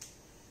us.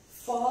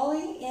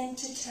 Falling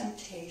into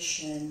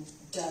temptation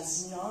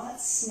does not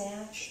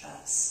snatch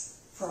us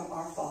from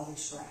our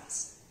Father's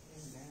grasp.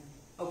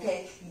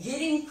 Okay?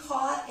 Getting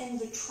caught in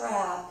the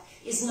trap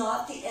is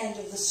not the end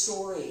of the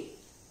story.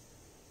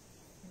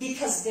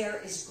 Because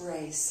there is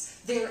grace,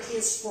 there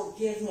is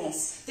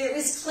forgiveness, there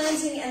is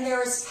cleansing, and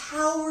there is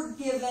power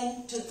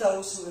given to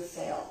those who have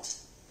failed.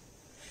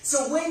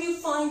 So when you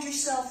find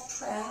yourself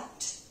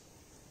trapped,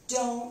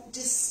 don't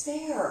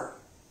despair.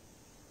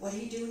 What do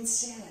you do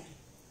instead?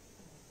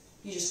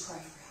 You just cry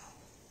for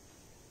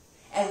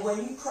help. And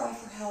when you cry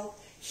for help,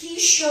 he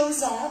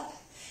shows up,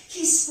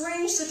 he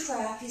springs the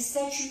trap, he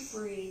sets you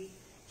free,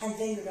 and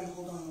then you're going to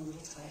hold on a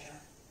little tighter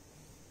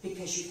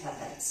because you've had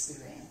that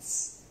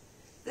experience.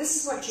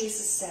 This is what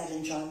Jesus said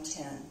in John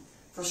 10,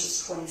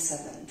 verses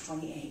 27 and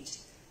 28.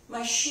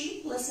 My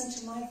sheep listen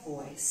to my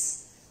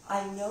voice.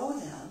 I know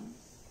them,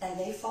 and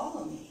they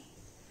follow me.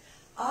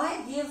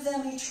 I give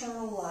them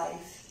eternal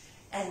life,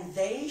 and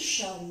they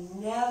shall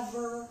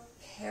never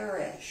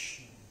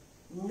perish.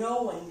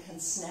 No one can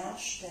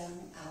snatch them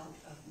out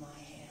of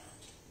my hand.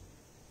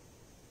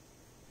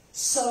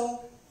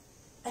 So,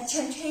 a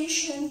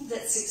temptation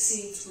that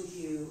succeeds with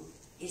you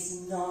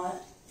is not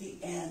the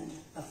end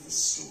of the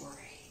story.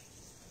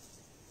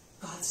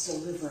 God's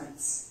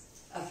deliverance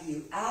of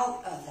you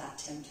out of that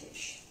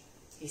temptation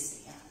is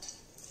the end.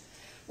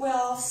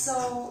 Well,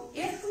 so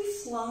if we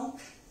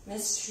flunk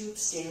Miss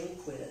Troop's daily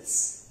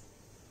quiz,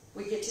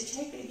 we get to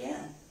take it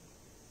again,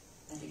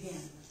 and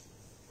again,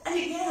 and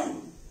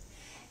again.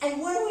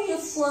 And when we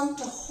have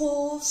flunked a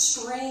whole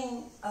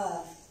string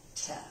of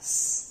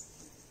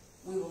tests,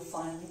 we will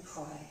finally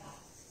cry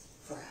out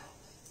for help.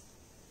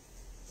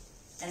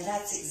 And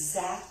that's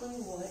exactly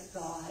what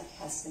God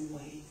has been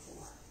waiting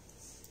for.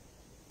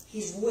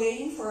 He's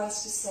waiting for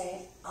us to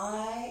say,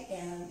 I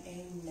am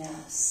a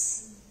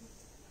mess.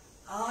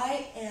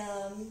 I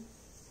am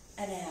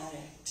an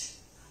addict.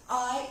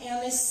 I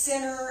am a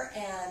sinner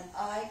and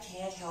I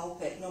can't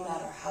help it no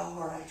matter how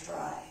hard I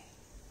try.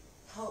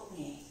 Help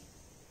me.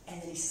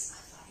 And then he says,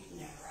 I thought you'd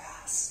never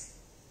ask.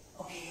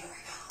 Okay, here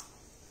I come.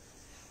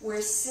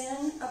 Where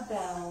sin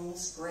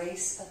abounds,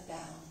 grace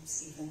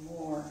abounds even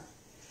more.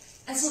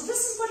 And so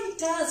this is what he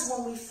does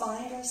when we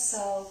find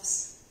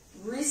ourselves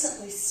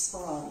recently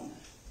sprung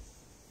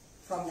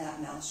from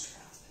that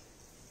mousetrap.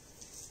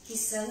 He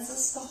sends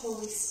us the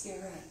Holy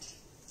Spirit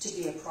to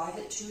be a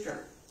private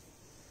tutor,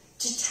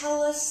 to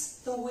tell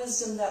us the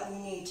wisdom that we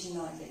need to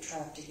not get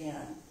trapped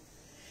again.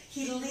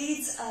 He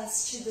leads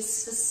us to the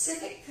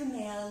specific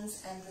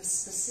commands and the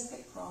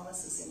specific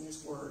promises in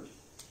his word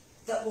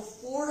that will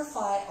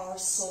fortify our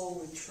soul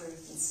with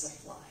truth instead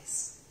of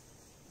lies.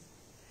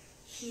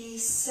 He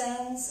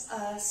sends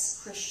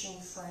us Christian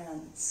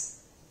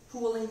friends who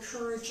will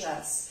encourage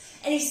us.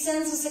 And he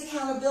sends us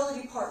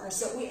accountability partners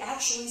that we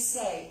actually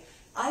say,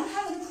 I'm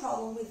having a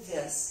problem with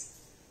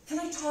this. Can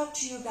I talk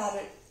to you about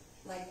it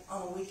like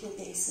on a weekly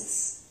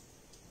basis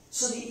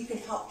so that you can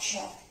help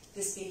check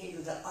this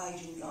behavior that I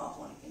do not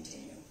want to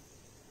continue?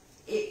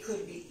 It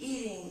could be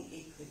eating,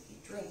 it could be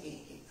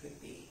drinking, it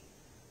could be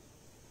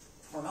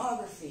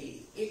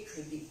pornography, it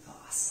could be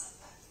gossip.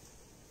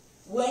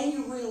 When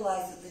you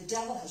realize that the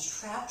devil has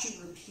trapped you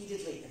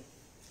repeatedly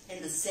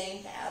in the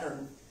same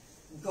pattern,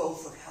 go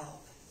for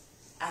help.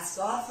 Ask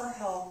God for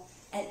help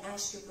and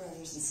ask your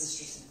brothers and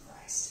sisters in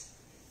Christ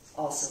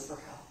also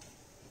for help.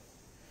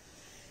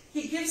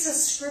 He gives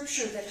us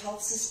scripture that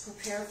helps us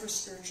prepare for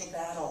spiritual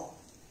battle.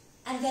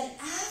 And then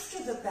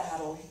after the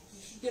battle,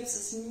 he gives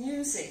us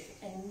music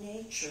and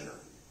nature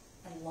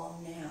and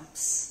long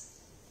naps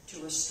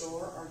to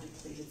restore our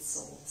depleted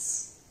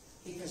souls,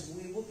 because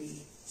we will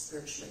be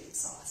spiritually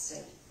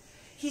exhausted.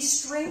 He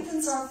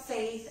strengthens our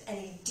faith and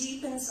he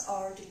deepens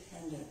our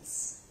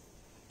dependence.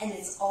 And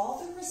it's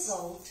all the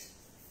result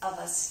of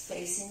us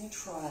facing a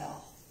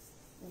trial,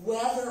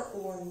 whether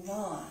or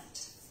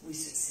not we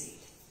succeed.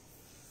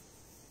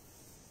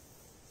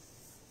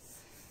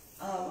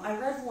 I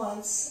read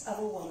once of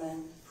a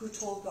woman who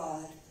told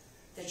God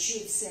that she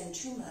had sinned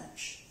too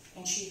much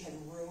and she had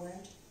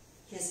ruined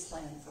his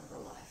plan for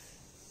her life.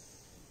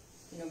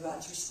 You know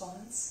God's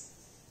response?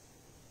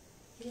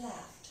 He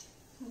laughed.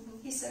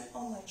 He said,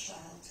 oh, my child,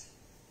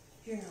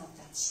 you're not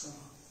that strong.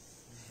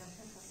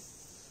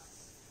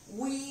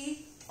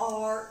 We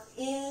are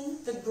in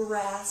the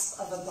grasp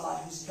of a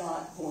God who's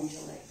not going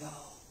to let go.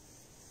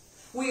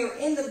 We are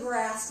in the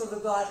grasp of a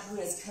God who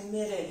has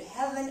committed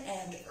heaven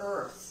and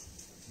earth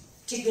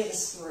to get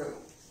us through.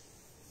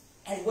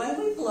 And when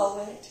we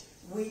blow it,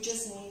 we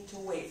just need to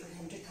wait for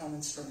him to come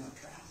and spring our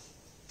trap.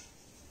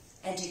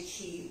 And to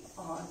keep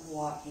on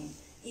walking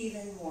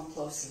even more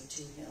closer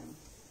to him.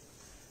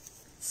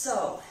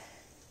 So,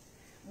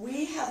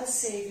 we have a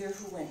Savior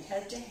who went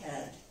head to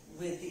head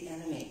with the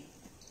enemy.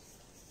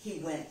 He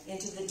went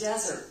into the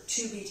desert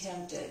to be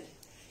tempted.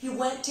 He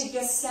went to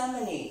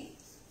Gethsemane,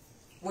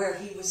 where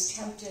he was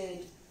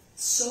tempted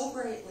so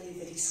greatly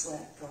that he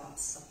sweat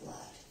drops of blood.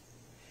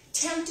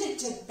 Tempted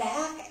to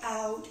back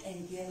out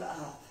and give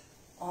up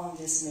on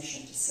this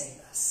mission to save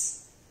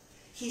us.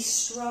 He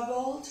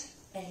struggled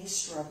and he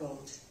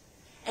struggled,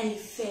 and he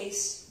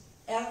faced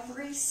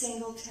every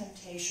single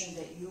temptation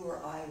that you or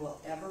I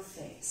will ever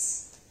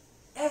face.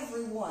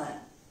 Every one.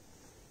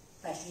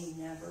 But he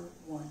never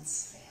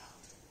once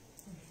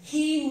failed.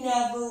 He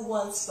never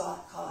once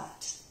got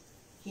caught.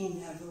 He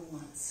never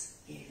once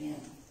gave in.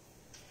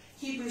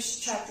 Hebrews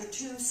chapter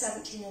 2,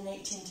 17 and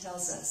 18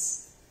 tells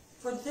us,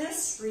 for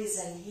this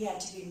reason he had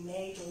to be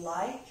made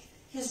like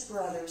his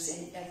brothers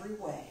in every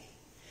way,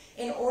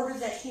 in order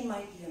that he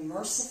might be a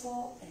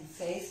merciful and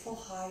faithful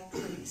high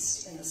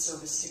priest in the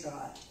service to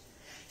God,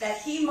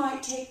 that he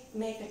might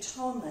make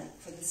atonement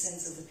for the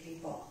sins of the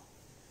people.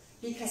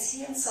 Because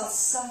he himself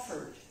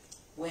suffered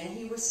when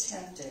he was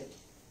tempted.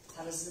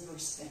 How does the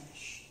verse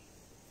finish?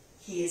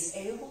 He is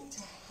able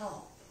to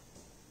help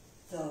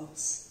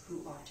those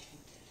who are tempted.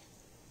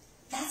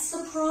 That's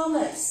the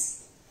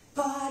promise.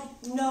 God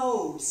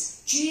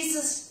knows.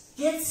 Jesus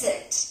gets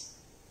it.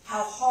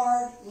 How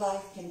hard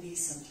life can be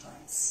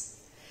sometimes.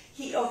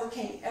 He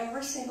overcame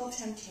every single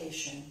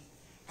temptation,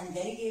 and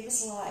then he gave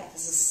his life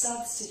as a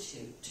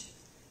substitute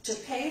to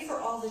pay for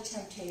all the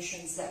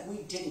temptations that we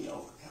didn't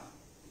overcome.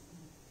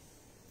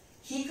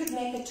 He could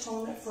make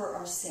atonement for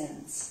our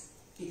sins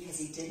because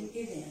he didn't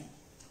give in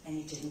and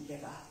he didn't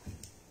give up.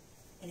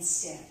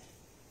 Instead,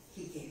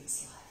 he gave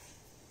his life.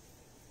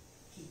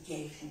 He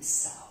gave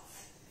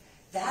himself.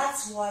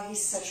 That's why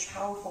he's such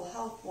powerful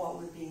help while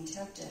we're being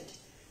tempted.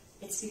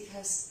 It's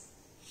because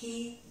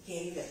he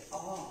gave it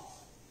all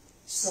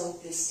so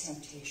this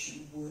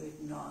temptation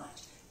would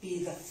not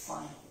be the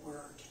final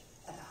word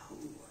about who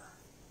we were.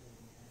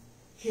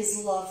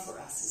 His love for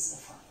us is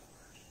the final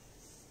word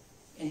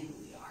in who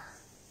we are.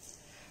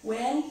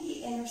 When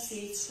he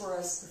intercedes for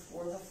us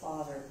before the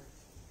Father,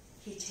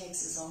 he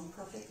takes his own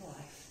perfect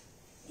life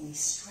and he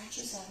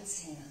stretches out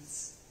his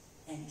hands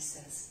and he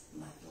says,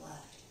 my blood,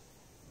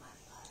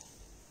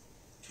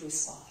 to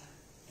his father.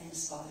 And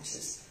his father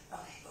says,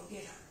 okay, go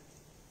get her.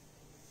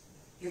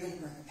 You're going to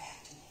bring her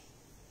back to me.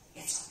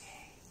 It's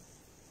okay.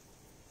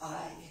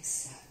 I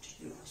accept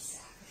your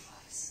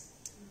sacrifice.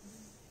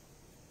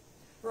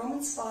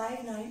 Romans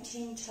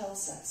 5:19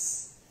 tells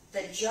us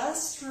that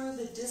just through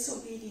the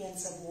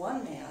disobedience of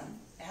one man,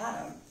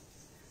 Adam,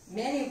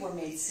 many were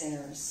made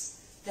sinners.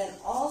 Then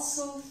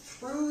also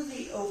through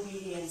the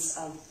obedience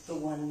of the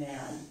one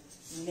man,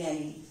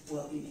 many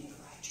will be made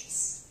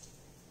righteous.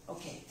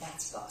 Okay,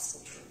 that's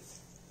gospel truth.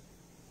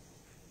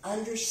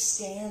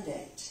 Understand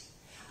it.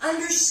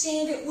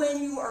 Understand it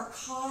when you are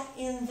caught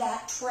in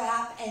that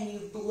trap and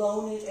you've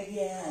blown it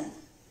again.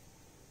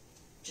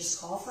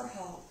 Just call for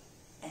help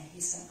and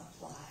he's going to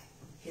apply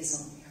his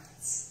own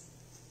merits.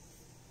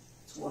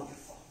 It's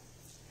wonderful.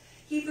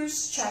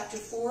 Hebrews chapter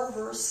 4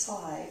 verse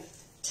 5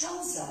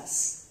 tells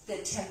us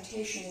that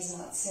temptation is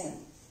not sin.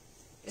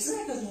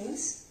 Isn't that good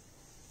news?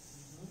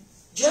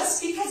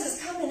 Just because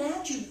it's coming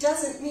at you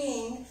doesn't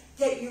mean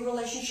that your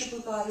relationship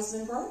with God has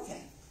been broken.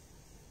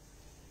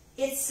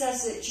 It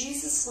says that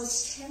Jesus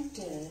was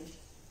tempted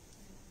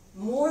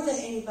more than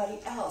anybody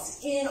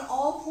else in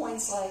all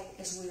points like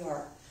as we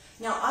are.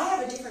 Now, I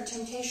have a different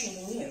temptation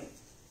than you.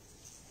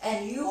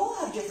 And you all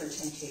have different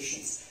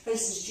temptations. But it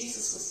says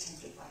Jesus was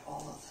tempted by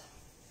all of them.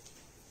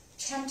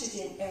 Tempted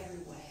in every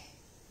way.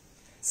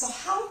 So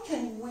how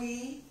can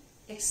we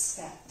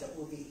expect that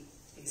we'll be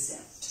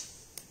exempt?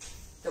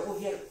 That we'll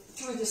get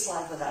through this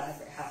life without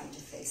having to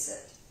face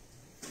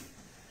it?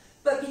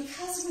 But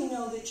because we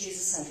know that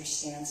Jesus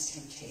understands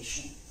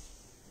temptation,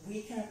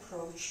 we can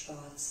approach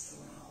God's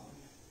throne.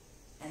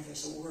 And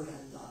there's a word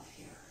I love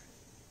here.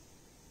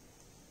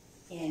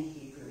 In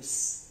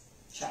Hebrews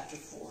chapter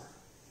 4,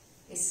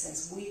 it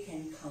says we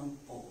can come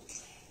boldly.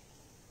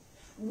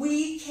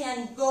 We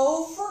can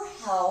go for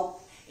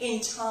help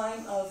in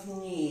time of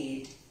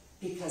need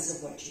because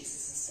of what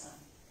Jesus has done.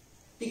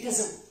 Because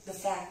of the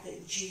fact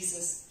that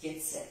Jesus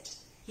gets it.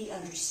 He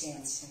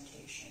understands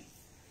temptation.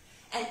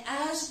 And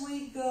as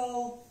we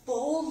go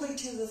boldly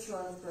to the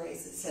throne of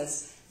grace, it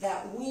says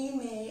that we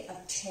may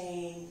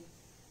obtain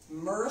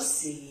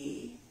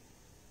mercy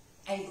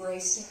and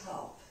grace to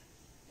help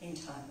in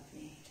time of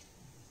need.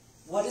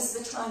 What is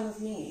the time of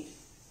need?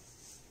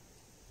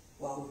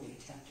 While we're being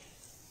tempted.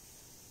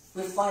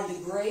 We find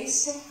the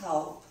grace to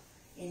help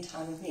in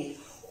time of need.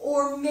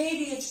 Or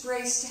maybe it's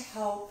grace to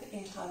help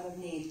in time of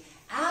need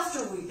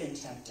after we've been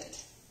tempted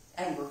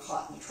and we're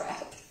caught in the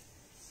trap.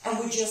 And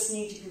we just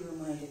need to be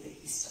reminded that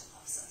he still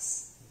loves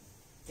us.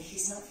 That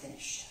he's not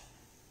finished yet.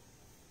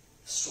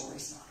 The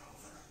story's not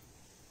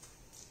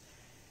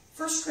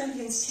over. 1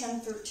 Corinthians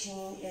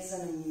 10:13 is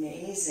an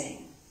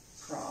amazing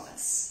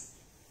promise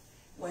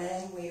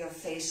when we are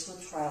faced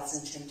with trials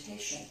and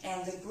temptation.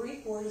 And the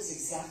Greek word is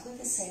exactly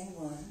the same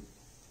one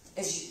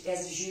as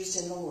is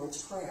used in the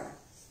Lord's Prayer,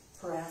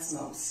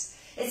 parasmos.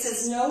 It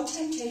says, no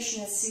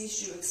temptation has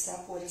seized you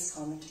except what is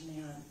common to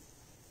man.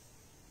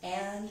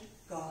 And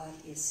God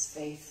is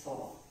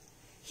faithful.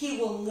 He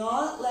will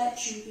not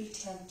let you be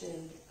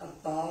tempted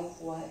above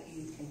what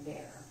you can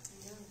bear.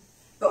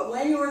 But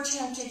when you are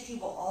tempted, he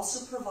will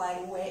also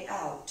provide a way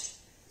out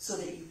so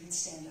that you can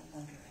stand up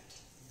under it.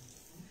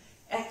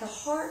 At the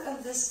heart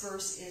of this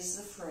verse is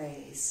the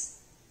phrase,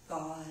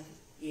 God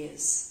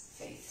is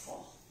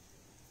faithful.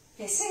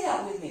 Okay, say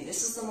that with me.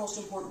 This is the most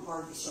important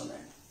part of the sermon.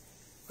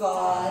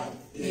 God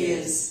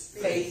is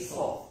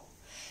faithful.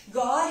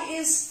 God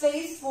is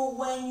faithful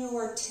when you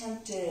are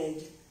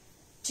tempted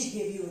to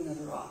give you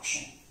another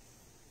option.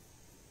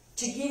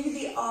 To give you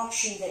the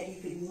option that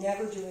you could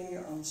never do in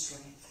your own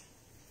strength.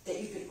 That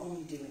you could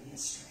only do in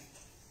his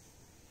strength.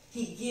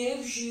 He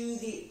gives you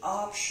the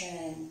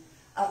option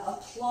of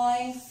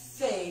applying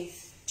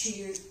faith to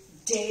your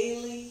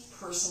daily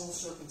personal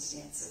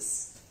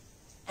circumstances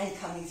and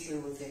coming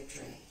through with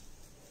victory.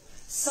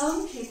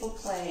 Some people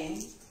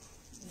claim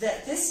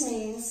that this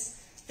means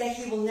that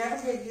he will never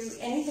give you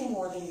anything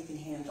more than you can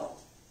handle.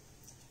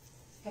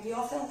 Have you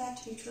all found that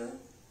to be true?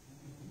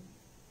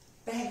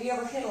 But have you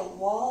ever hit a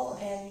wall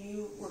and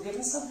you were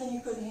given something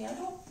you couldn't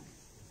handle?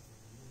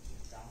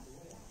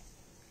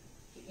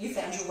 You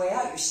found your way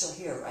out. You're still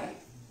here, right?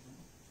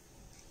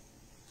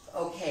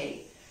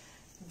 Okay.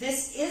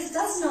 This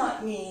does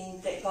not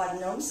mean that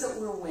God knows that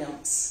we're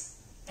wimps,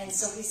 and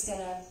so he's going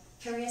to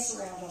carry us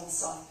around on a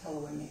soft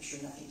pillow and make sure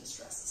nothing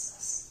distresses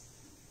us.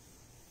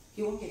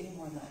 He won't give you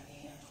more than I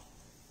can handle,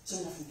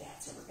 so nothing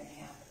bad's ever going to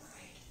happen,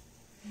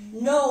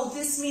 right? No,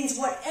 this means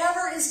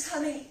whatever is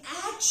coming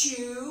at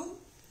you,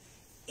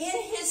 in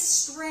his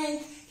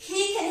strength,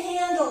 he can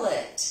handle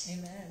it.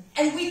 Amen.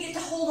 And we get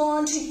to hold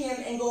on to him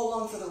and go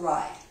along for the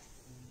ride.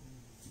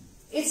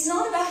 It's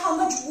not about how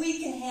much we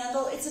can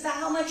handle, it's about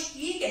how much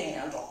he can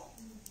handle.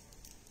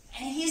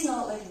 And he's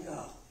not letting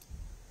go.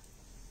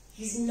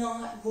 He's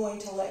not going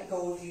to let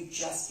go of you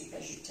just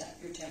because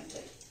you're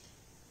tempted.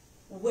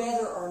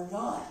 Whether or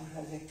not you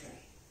have victory,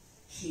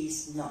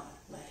 he's not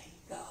letting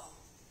go.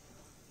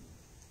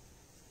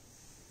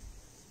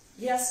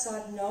 Yes,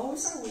 God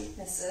knows our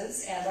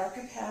weaknesses and our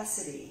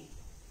capacity,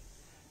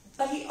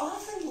 but He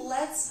often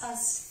lets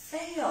us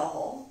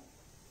fail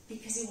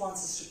because He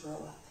wants us to grow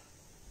up.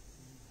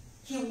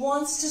 He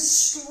wants to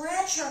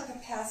stretch our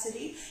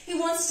capacity. He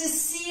wants to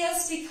see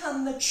us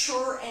become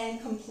mature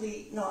and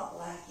complete, not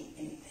lacking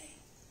anything.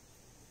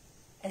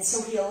 And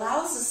so He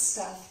allows us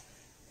stuff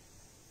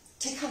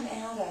to come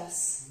at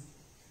us.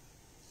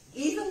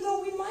 Even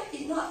though we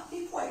might not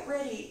be quite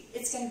ready,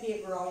 it's going to be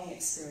a growing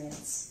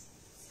experience.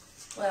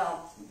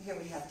 Well, here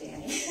we have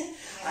Danny.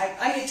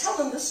 I'm going to tell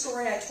them the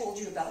story I told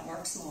you about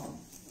Mark's mom.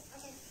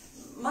 Okay.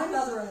 My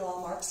mother-in-law,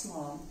 Mark's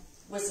mom,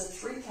 was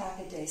a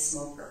 3-pack-a-day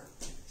smoker.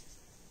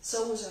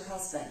 So was her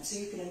husband. So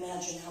you can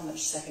imagine how much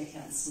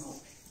secondhand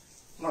smoke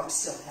Mark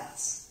still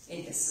has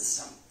in his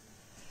system.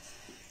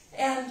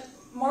 And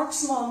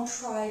Mark's mom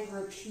tried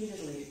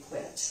repeatedly to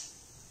quit.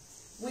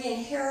 We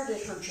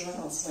inherited her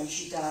journals when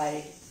she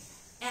died.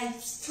 And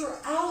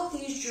throughout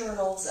these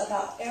journals,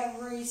 about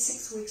every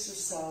 6 weeks or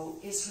so,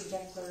 is her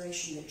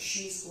declaration that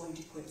she's going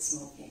to quit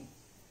smoking.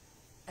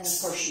 And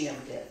of course she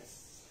never did.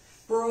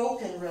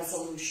 Broken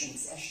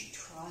resolutions as she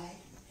tried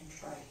and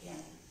tried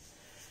again.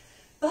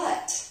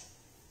 But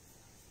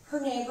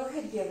her neighbor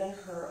had given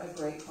her a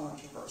great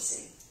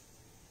controversy,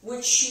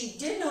 which she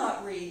did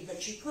not read,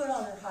 but she put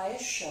on her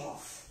highest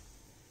shelf.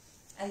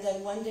 And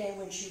then one day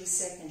when she was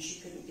sick and she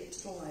couldn't get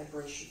to the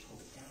library, she pulled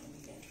it down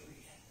and began to read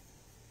it.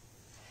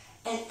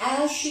 And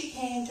as she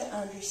came to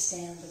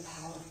understand the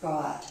power of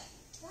God,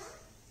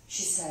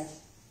 she said,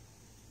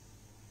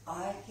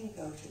 I can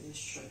go to this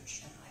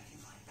church and I can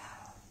find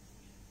power.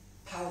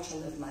 Power to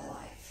live my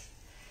life.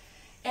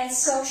 And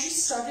so she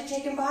started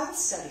taking Bible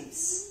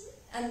studies.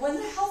 And when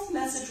the health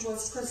message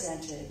was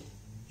presented,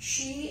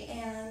 she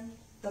and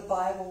the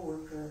Bible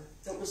worker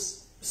that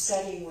was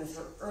studying with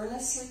her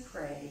earnestly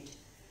prayed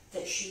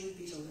that she would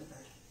be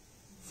delivered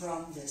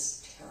from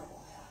this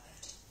terrible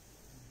habit.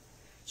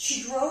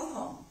 She drove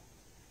home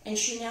and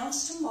she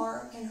announced to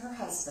Mark and her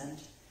husband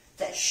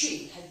that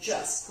she had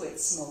just quit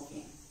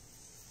smoking.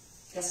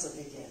 Guess what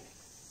they did?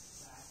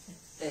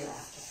 They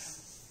laughed at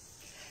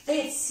her.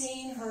 They had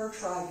seen her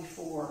try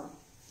before.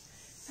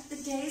 But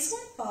the days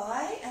went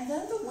by, and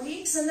then the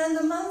weeks, and then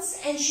the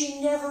months, and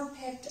she never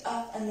picked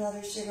up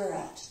another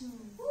cigarette.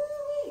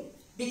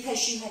 Because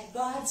she had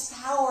God's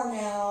power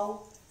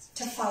now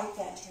to fight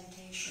that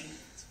temptation.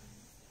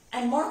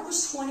 And Mark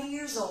was 20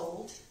 years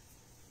old,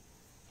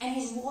 and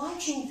he's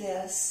watching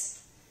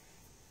this,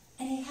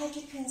 and he had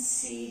to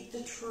concede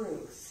the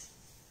truth.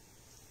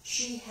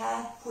 She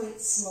had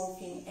quit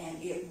smoking,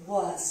 and it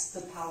was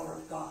the power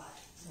of God.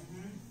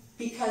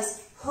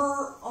 Because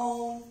her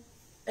own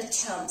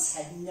attempts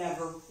had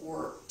never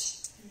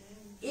worked.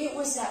 It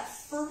was that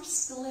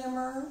first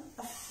glimmer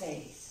of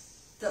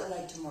faith that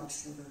led to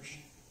Mark's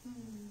conversion.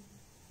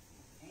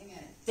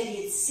 Amen. That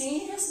he had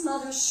seen his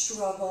mother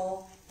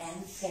struggle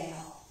and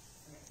fail.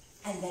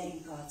 And then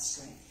in God's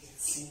strength, he had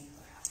seen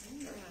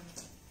her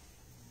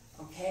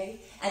out. Okay?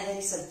 And then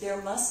he said,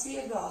 there must be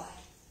a God.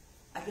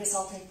 I guess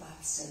I'll take Bible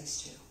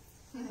studies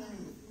too.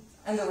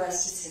 And the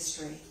rest is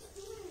history.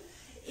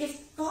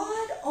 If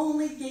God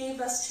only gave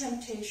us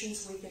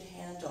temptations we could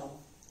handle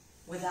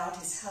without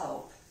His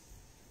help,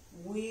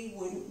 we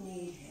wouldn't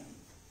need Him.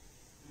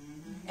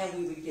 And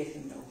we would give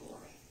Him no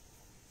glory.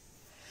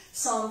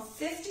 Psalm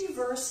 50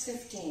 verse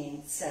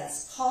 15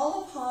 says,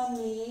 call upon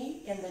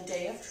me in the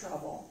day of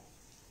trouble.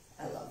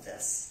 I love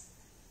this.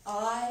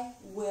 I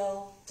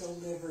will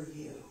deliver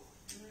you,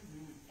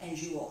 and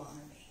you will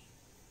honor me.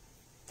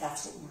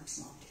 That's what Mark's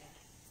mom did.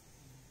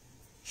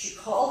 She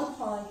called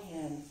upon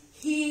Him.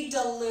 He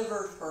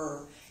delivered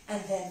her,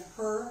 and then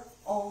her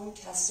own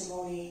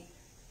testimony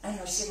and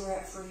her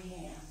cigarette-free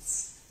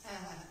hands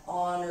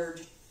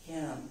honored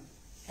Him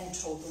and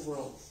told the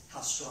world how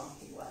strong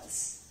He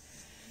was.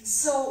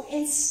 So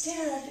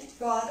instead,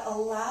 God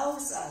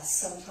allows us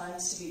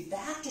sometimes to be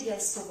backed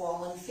against the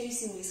wall and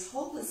facing these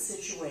hopeless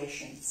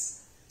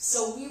situations.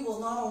 So we will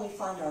not only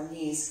find our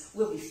knees,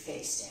 we'll be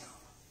face down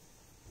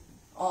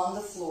on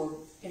the floor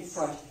in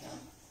front of Him,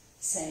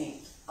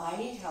 saying, I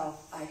need help.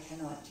 I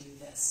cannot do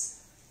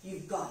this.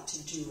 You've got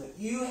to do it.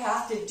 You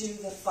have to do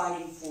the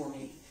fighting for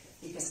me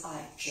because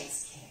I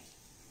just can't.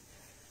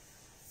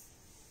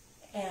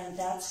 And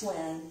that's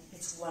when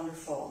it's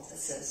wonderful that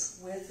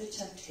says, with the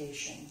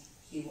temptation,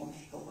 He will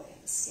make a way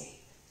of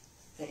escape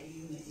that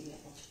you may be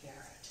able to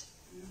bear it.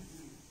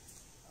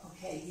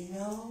 Okay, you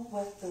know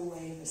what the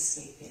way of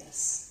escape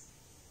is?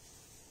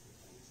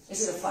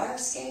 Is it a fire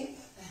escape?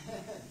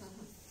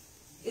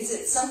 Is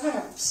it some kind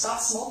of stop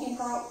smoking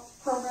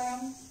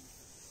program?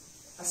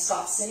 A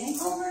stop sinning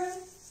program?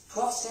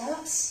 12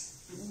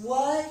 steps?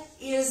 What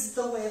is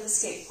the way of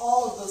escape?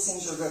 All of those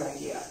things are a good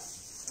idea.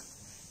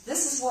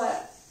 This is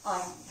what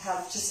I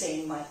have to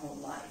say in my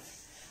own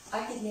life.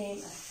 I could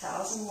name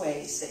 1,000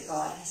 ways that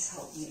God has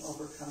helped me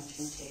overcome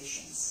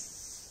temptations.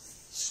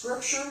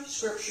 Scripture,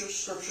 scripture,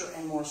 scripture,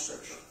 and more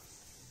scripture.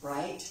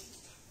 Right?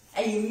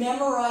 And you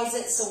memorize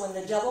it so when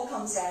the devil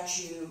comes at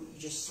you, you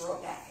just throw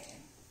it back at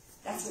him.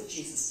 That's what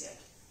Jesus did.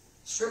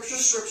 Scripture,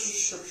 scripture,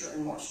 scripture,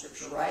 and more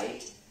scripture,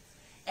 right?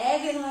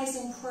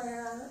 agonizing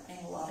prayer, and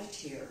a lot of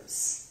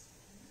tears.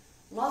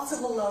 Lots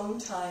of alone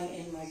time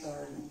in my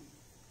garden.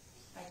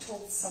 I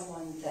told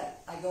someone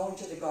that I go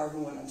into the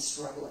garden when I'm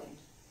struggling.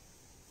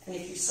 And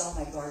if you saw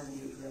my garden,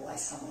 you'd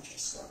realize how much I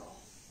struggle.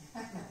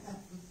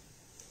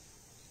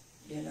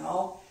 You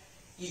know?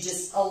 You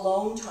just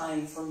alone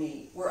time for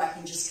me, where I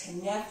can just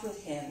connect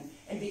with him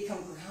and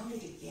become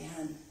grounded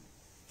again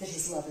that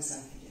his love is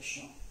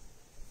unconditional.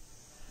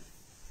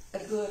 A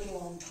good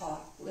long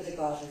talk with a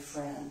godly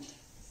friend.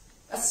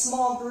 A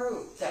small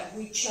group that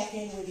we check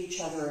in with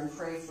each other and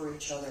pray for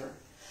each other.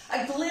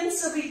 A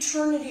glimpse of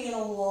eternity and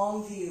a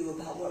long view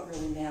about what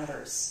really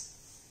matters.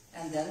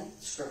 And then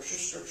scripture,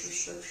 scripture,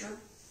 scripture,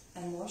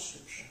 and more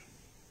scripture.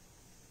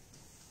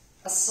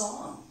 A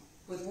song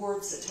with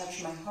words that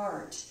touch my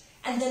heart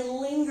and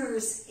then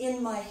lingers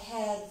in my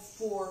head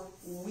for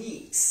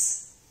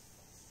weeks.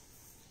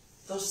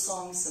 Those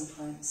songs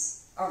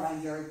sometimes are my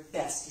very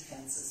best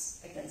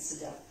defenses against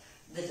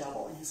the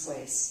devil and his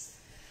ways.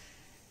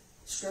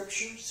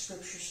 Scripture,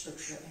 scripture,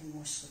 scripture, and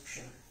more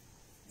scripture.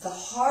 The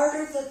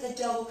harder that the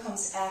devil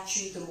comes at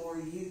you, the more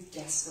you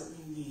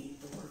desperately need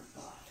the Word of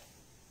God.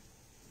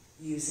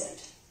 Use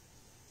it.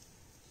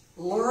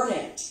 Learn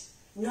it.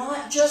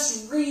 Not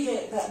just read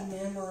it, but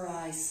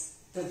memorize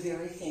the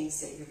very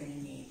things that you're going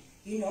to need.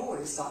 You know where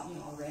he's gotten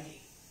you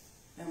already.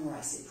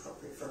 Memorize the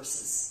appropriate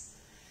verses.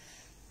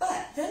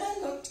 But then I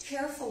looked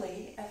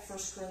carefully at 1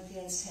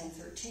 Corinthians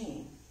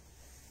 10:13.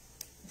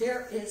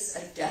 There is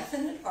a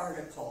definite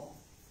article.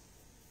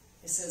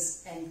 It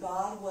says, and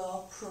God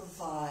will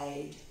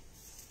provide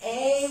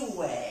a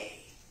way,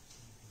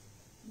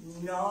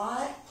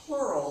 not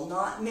plural,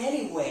 not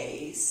many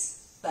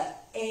ways,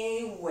 but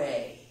a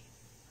way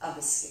of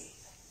escape.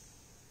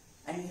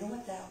 And you know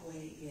what that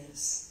way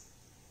is?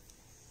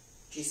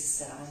 Jesus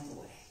said, I am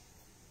the way.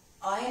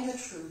 I am the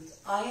truth.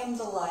 I am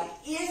the light.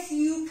 If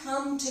you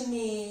come to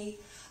me,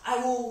 I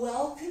will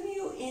welcome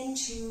you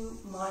into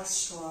my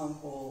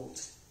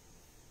stronghold,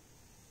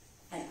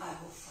 and I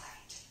will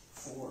fight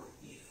for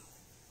you.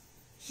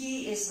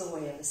 He is the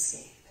way of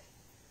escape.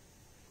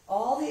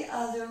 All the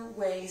other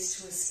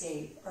ways to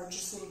escape are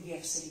just little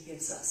gifts that he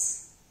gives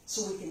us,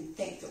 so we can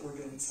think that we're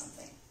doing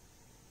something.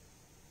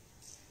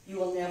 You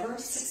will never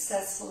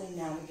successfully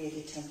navigate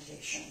a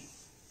temptation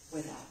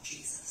without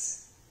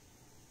Jesus.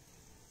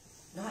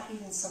 Not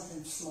even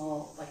something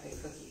small like a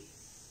cookie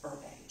or a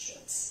bag of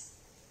chips.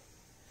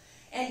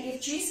 And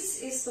if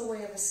Jesus is the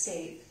way of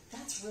escape,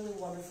 that's really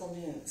wonderful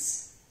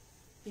news.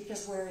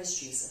 Because where is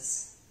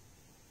Jesus?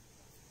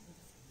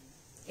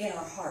 In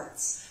our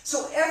hearts.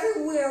 So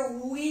everywhere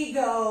we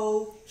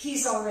go,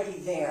 he's already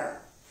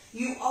there.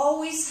 You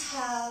always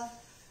have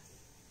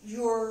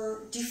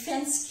your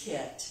defense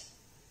kit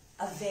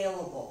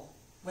available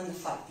when the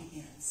fight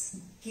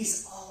begins.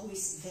 He's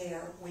always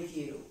there with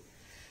you.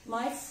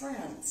 My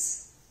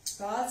friends,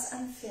 God's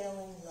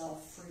unfailing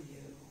love for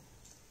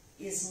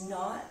you is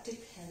not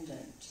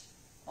dependent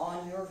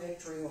on your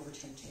victory over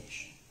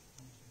temptation,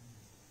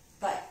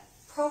 but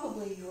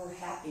probably your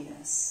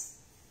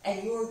happiness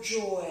and your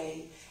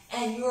joy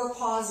and your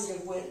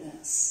positive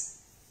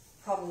witness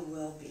probably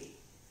will be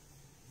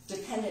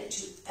dependent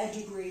to a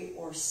degree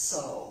or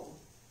so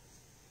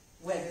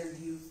whether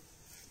you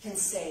can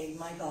say,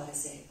 my God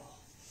is able.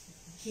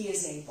 He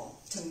is able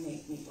to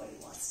make me what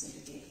he wants me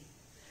to be.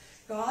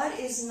 God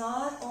is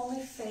not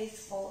only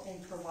faithful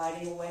in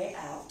providing a way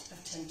out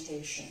of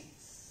temptation.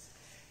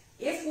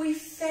 If we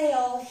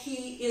fail,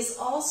 he is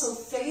also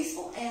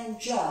faithful and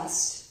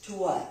just to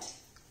what?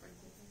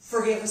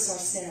 Forgive us our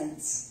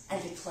sins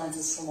and to cleanse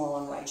us from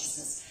all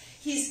unrighteousness.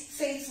 He's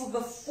faithful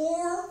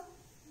before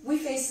we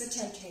face the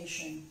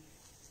temptation.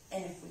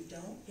 And if we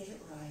don't get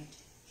it right,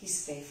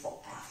 he's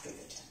faithful after the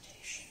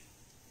temptation.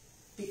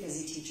 Because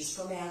he teaches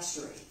for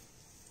mastery.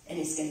 And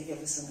he's going to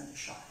give us another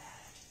shot at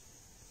it.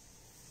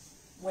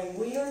 When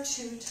we are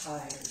too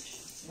tired,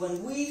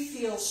 when we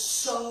feel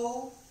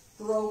so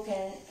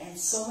broken and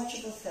so much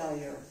of a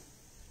failure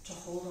to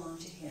hold on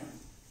to him,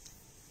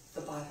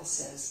 the Bible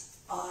says,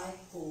 I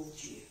hold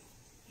you,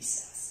 he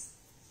says,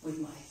 with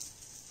my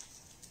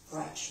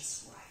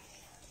righteous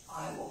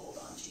right hand. I will hold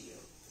on to you.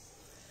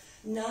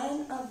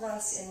 None of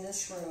us in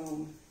this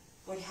room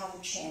would have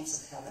a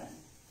chance of heaven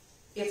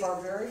if our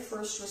very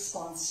first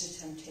response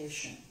to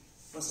temptation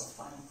was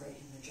our final grade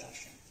in the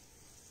judgment.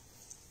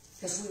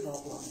 Because we've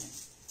all blown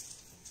it.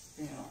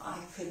 You know, I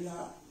could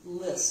not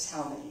list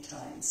how many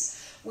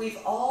times. We've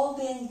all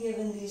been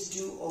given these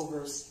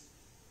do-overs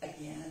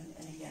again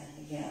and again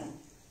and again.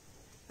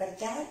 But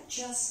that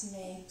just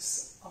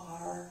makes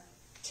our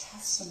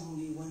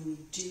testimony when we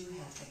do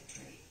have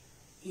victory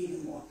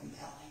even more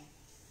compelling.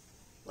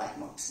 Like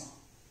Mark's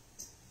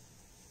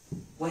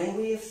mom. When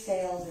we have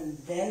failed and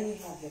then we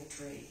have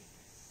victory,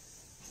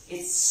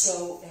 it's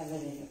so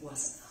evident it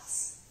wasn't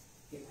us.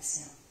 It was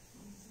him.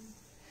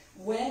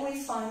 When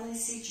we finally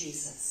see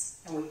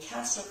Jesus and we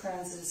cast our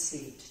crowns at his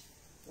feet,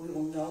 we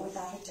will know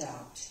without a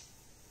doubt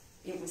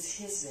it was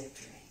his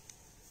victory.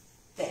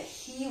 That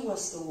he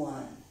was the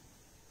one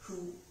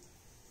who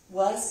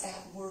was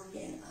at work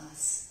in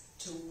us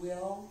to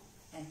will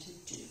and to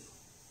do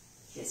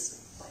his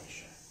good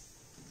pleasure.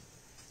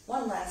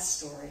 One last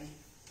story.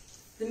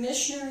 The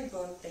missionary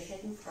book, The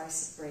Hidden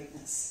Price of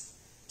Greatness,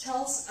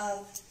 tells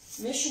of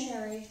a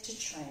missionary to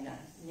China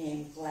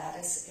named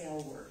Gladys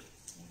Aylward.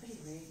 Anybody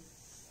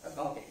read?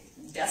 Okay,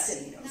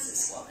 Destiny knows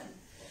this woman.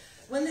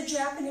 When the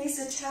Japanese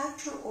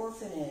attacked her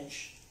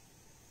orphanage,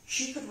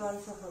 she could run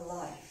for her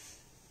life,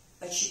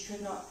 but she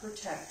could not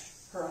protect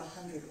her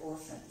 100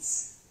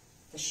 orphans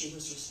that she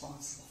was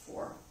responsible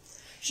for.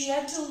 She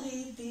had to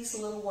lead these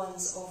little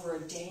ones over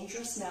a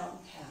dangerous mountain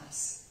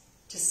pass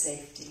to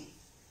safety.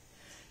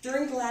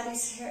 During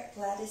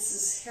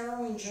Gladys's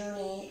harrowing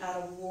journey out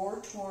of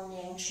war-torn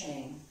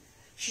Yancheng,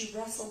 she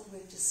wrestled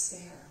with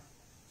despair.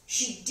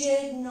 She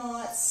did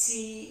not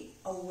see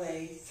a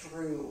way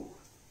through.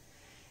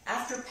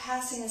 After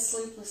passing a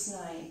sleepless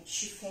night,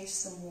 she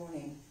faced the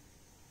morning,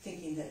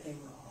 thinking that they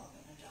were all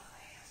going to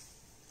die.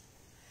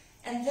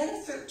 And then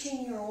a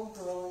 13-year-old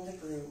girl in the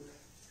group,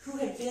 who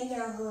had been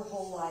there her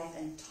whole life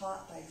and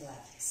taught by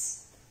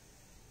Gladys,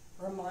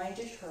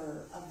 reminded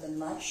her of the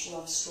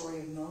much-loved story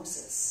of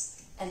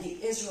Moses and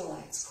the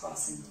Israelites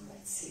crossing the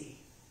Red Sea.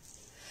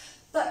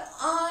 "But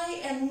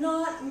I am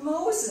not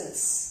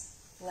Moses,"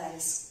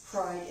 Gladys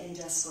cried in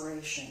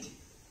desperation.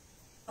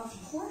 "Of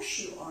course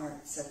you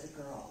aren't," said the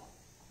girl.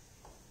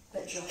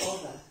 "But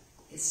Jehovah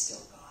is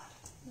still God.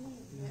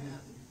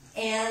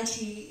 And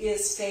he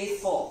is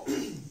faithful.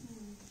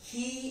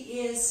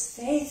 He is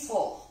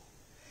faithful.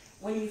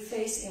 When you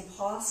face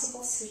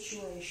impossible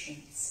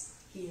situations,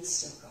 he is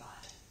still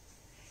God.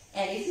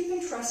 And if you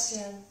can trust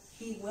him,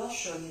 he will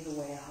show you the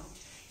way out.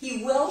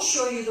 He will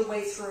show you the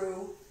way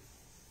through.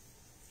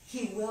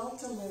 He will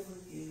deliver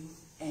you,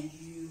 and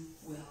you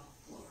will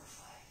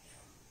glorify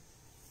him."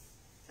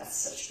 That's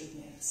such good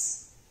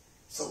news.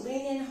 So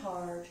lean in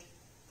hard,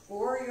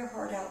 pour your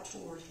heart out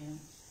toward him,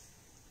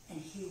 and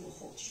he will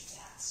hold you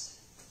fast.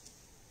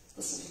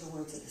 Listen to the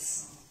words of this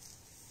song.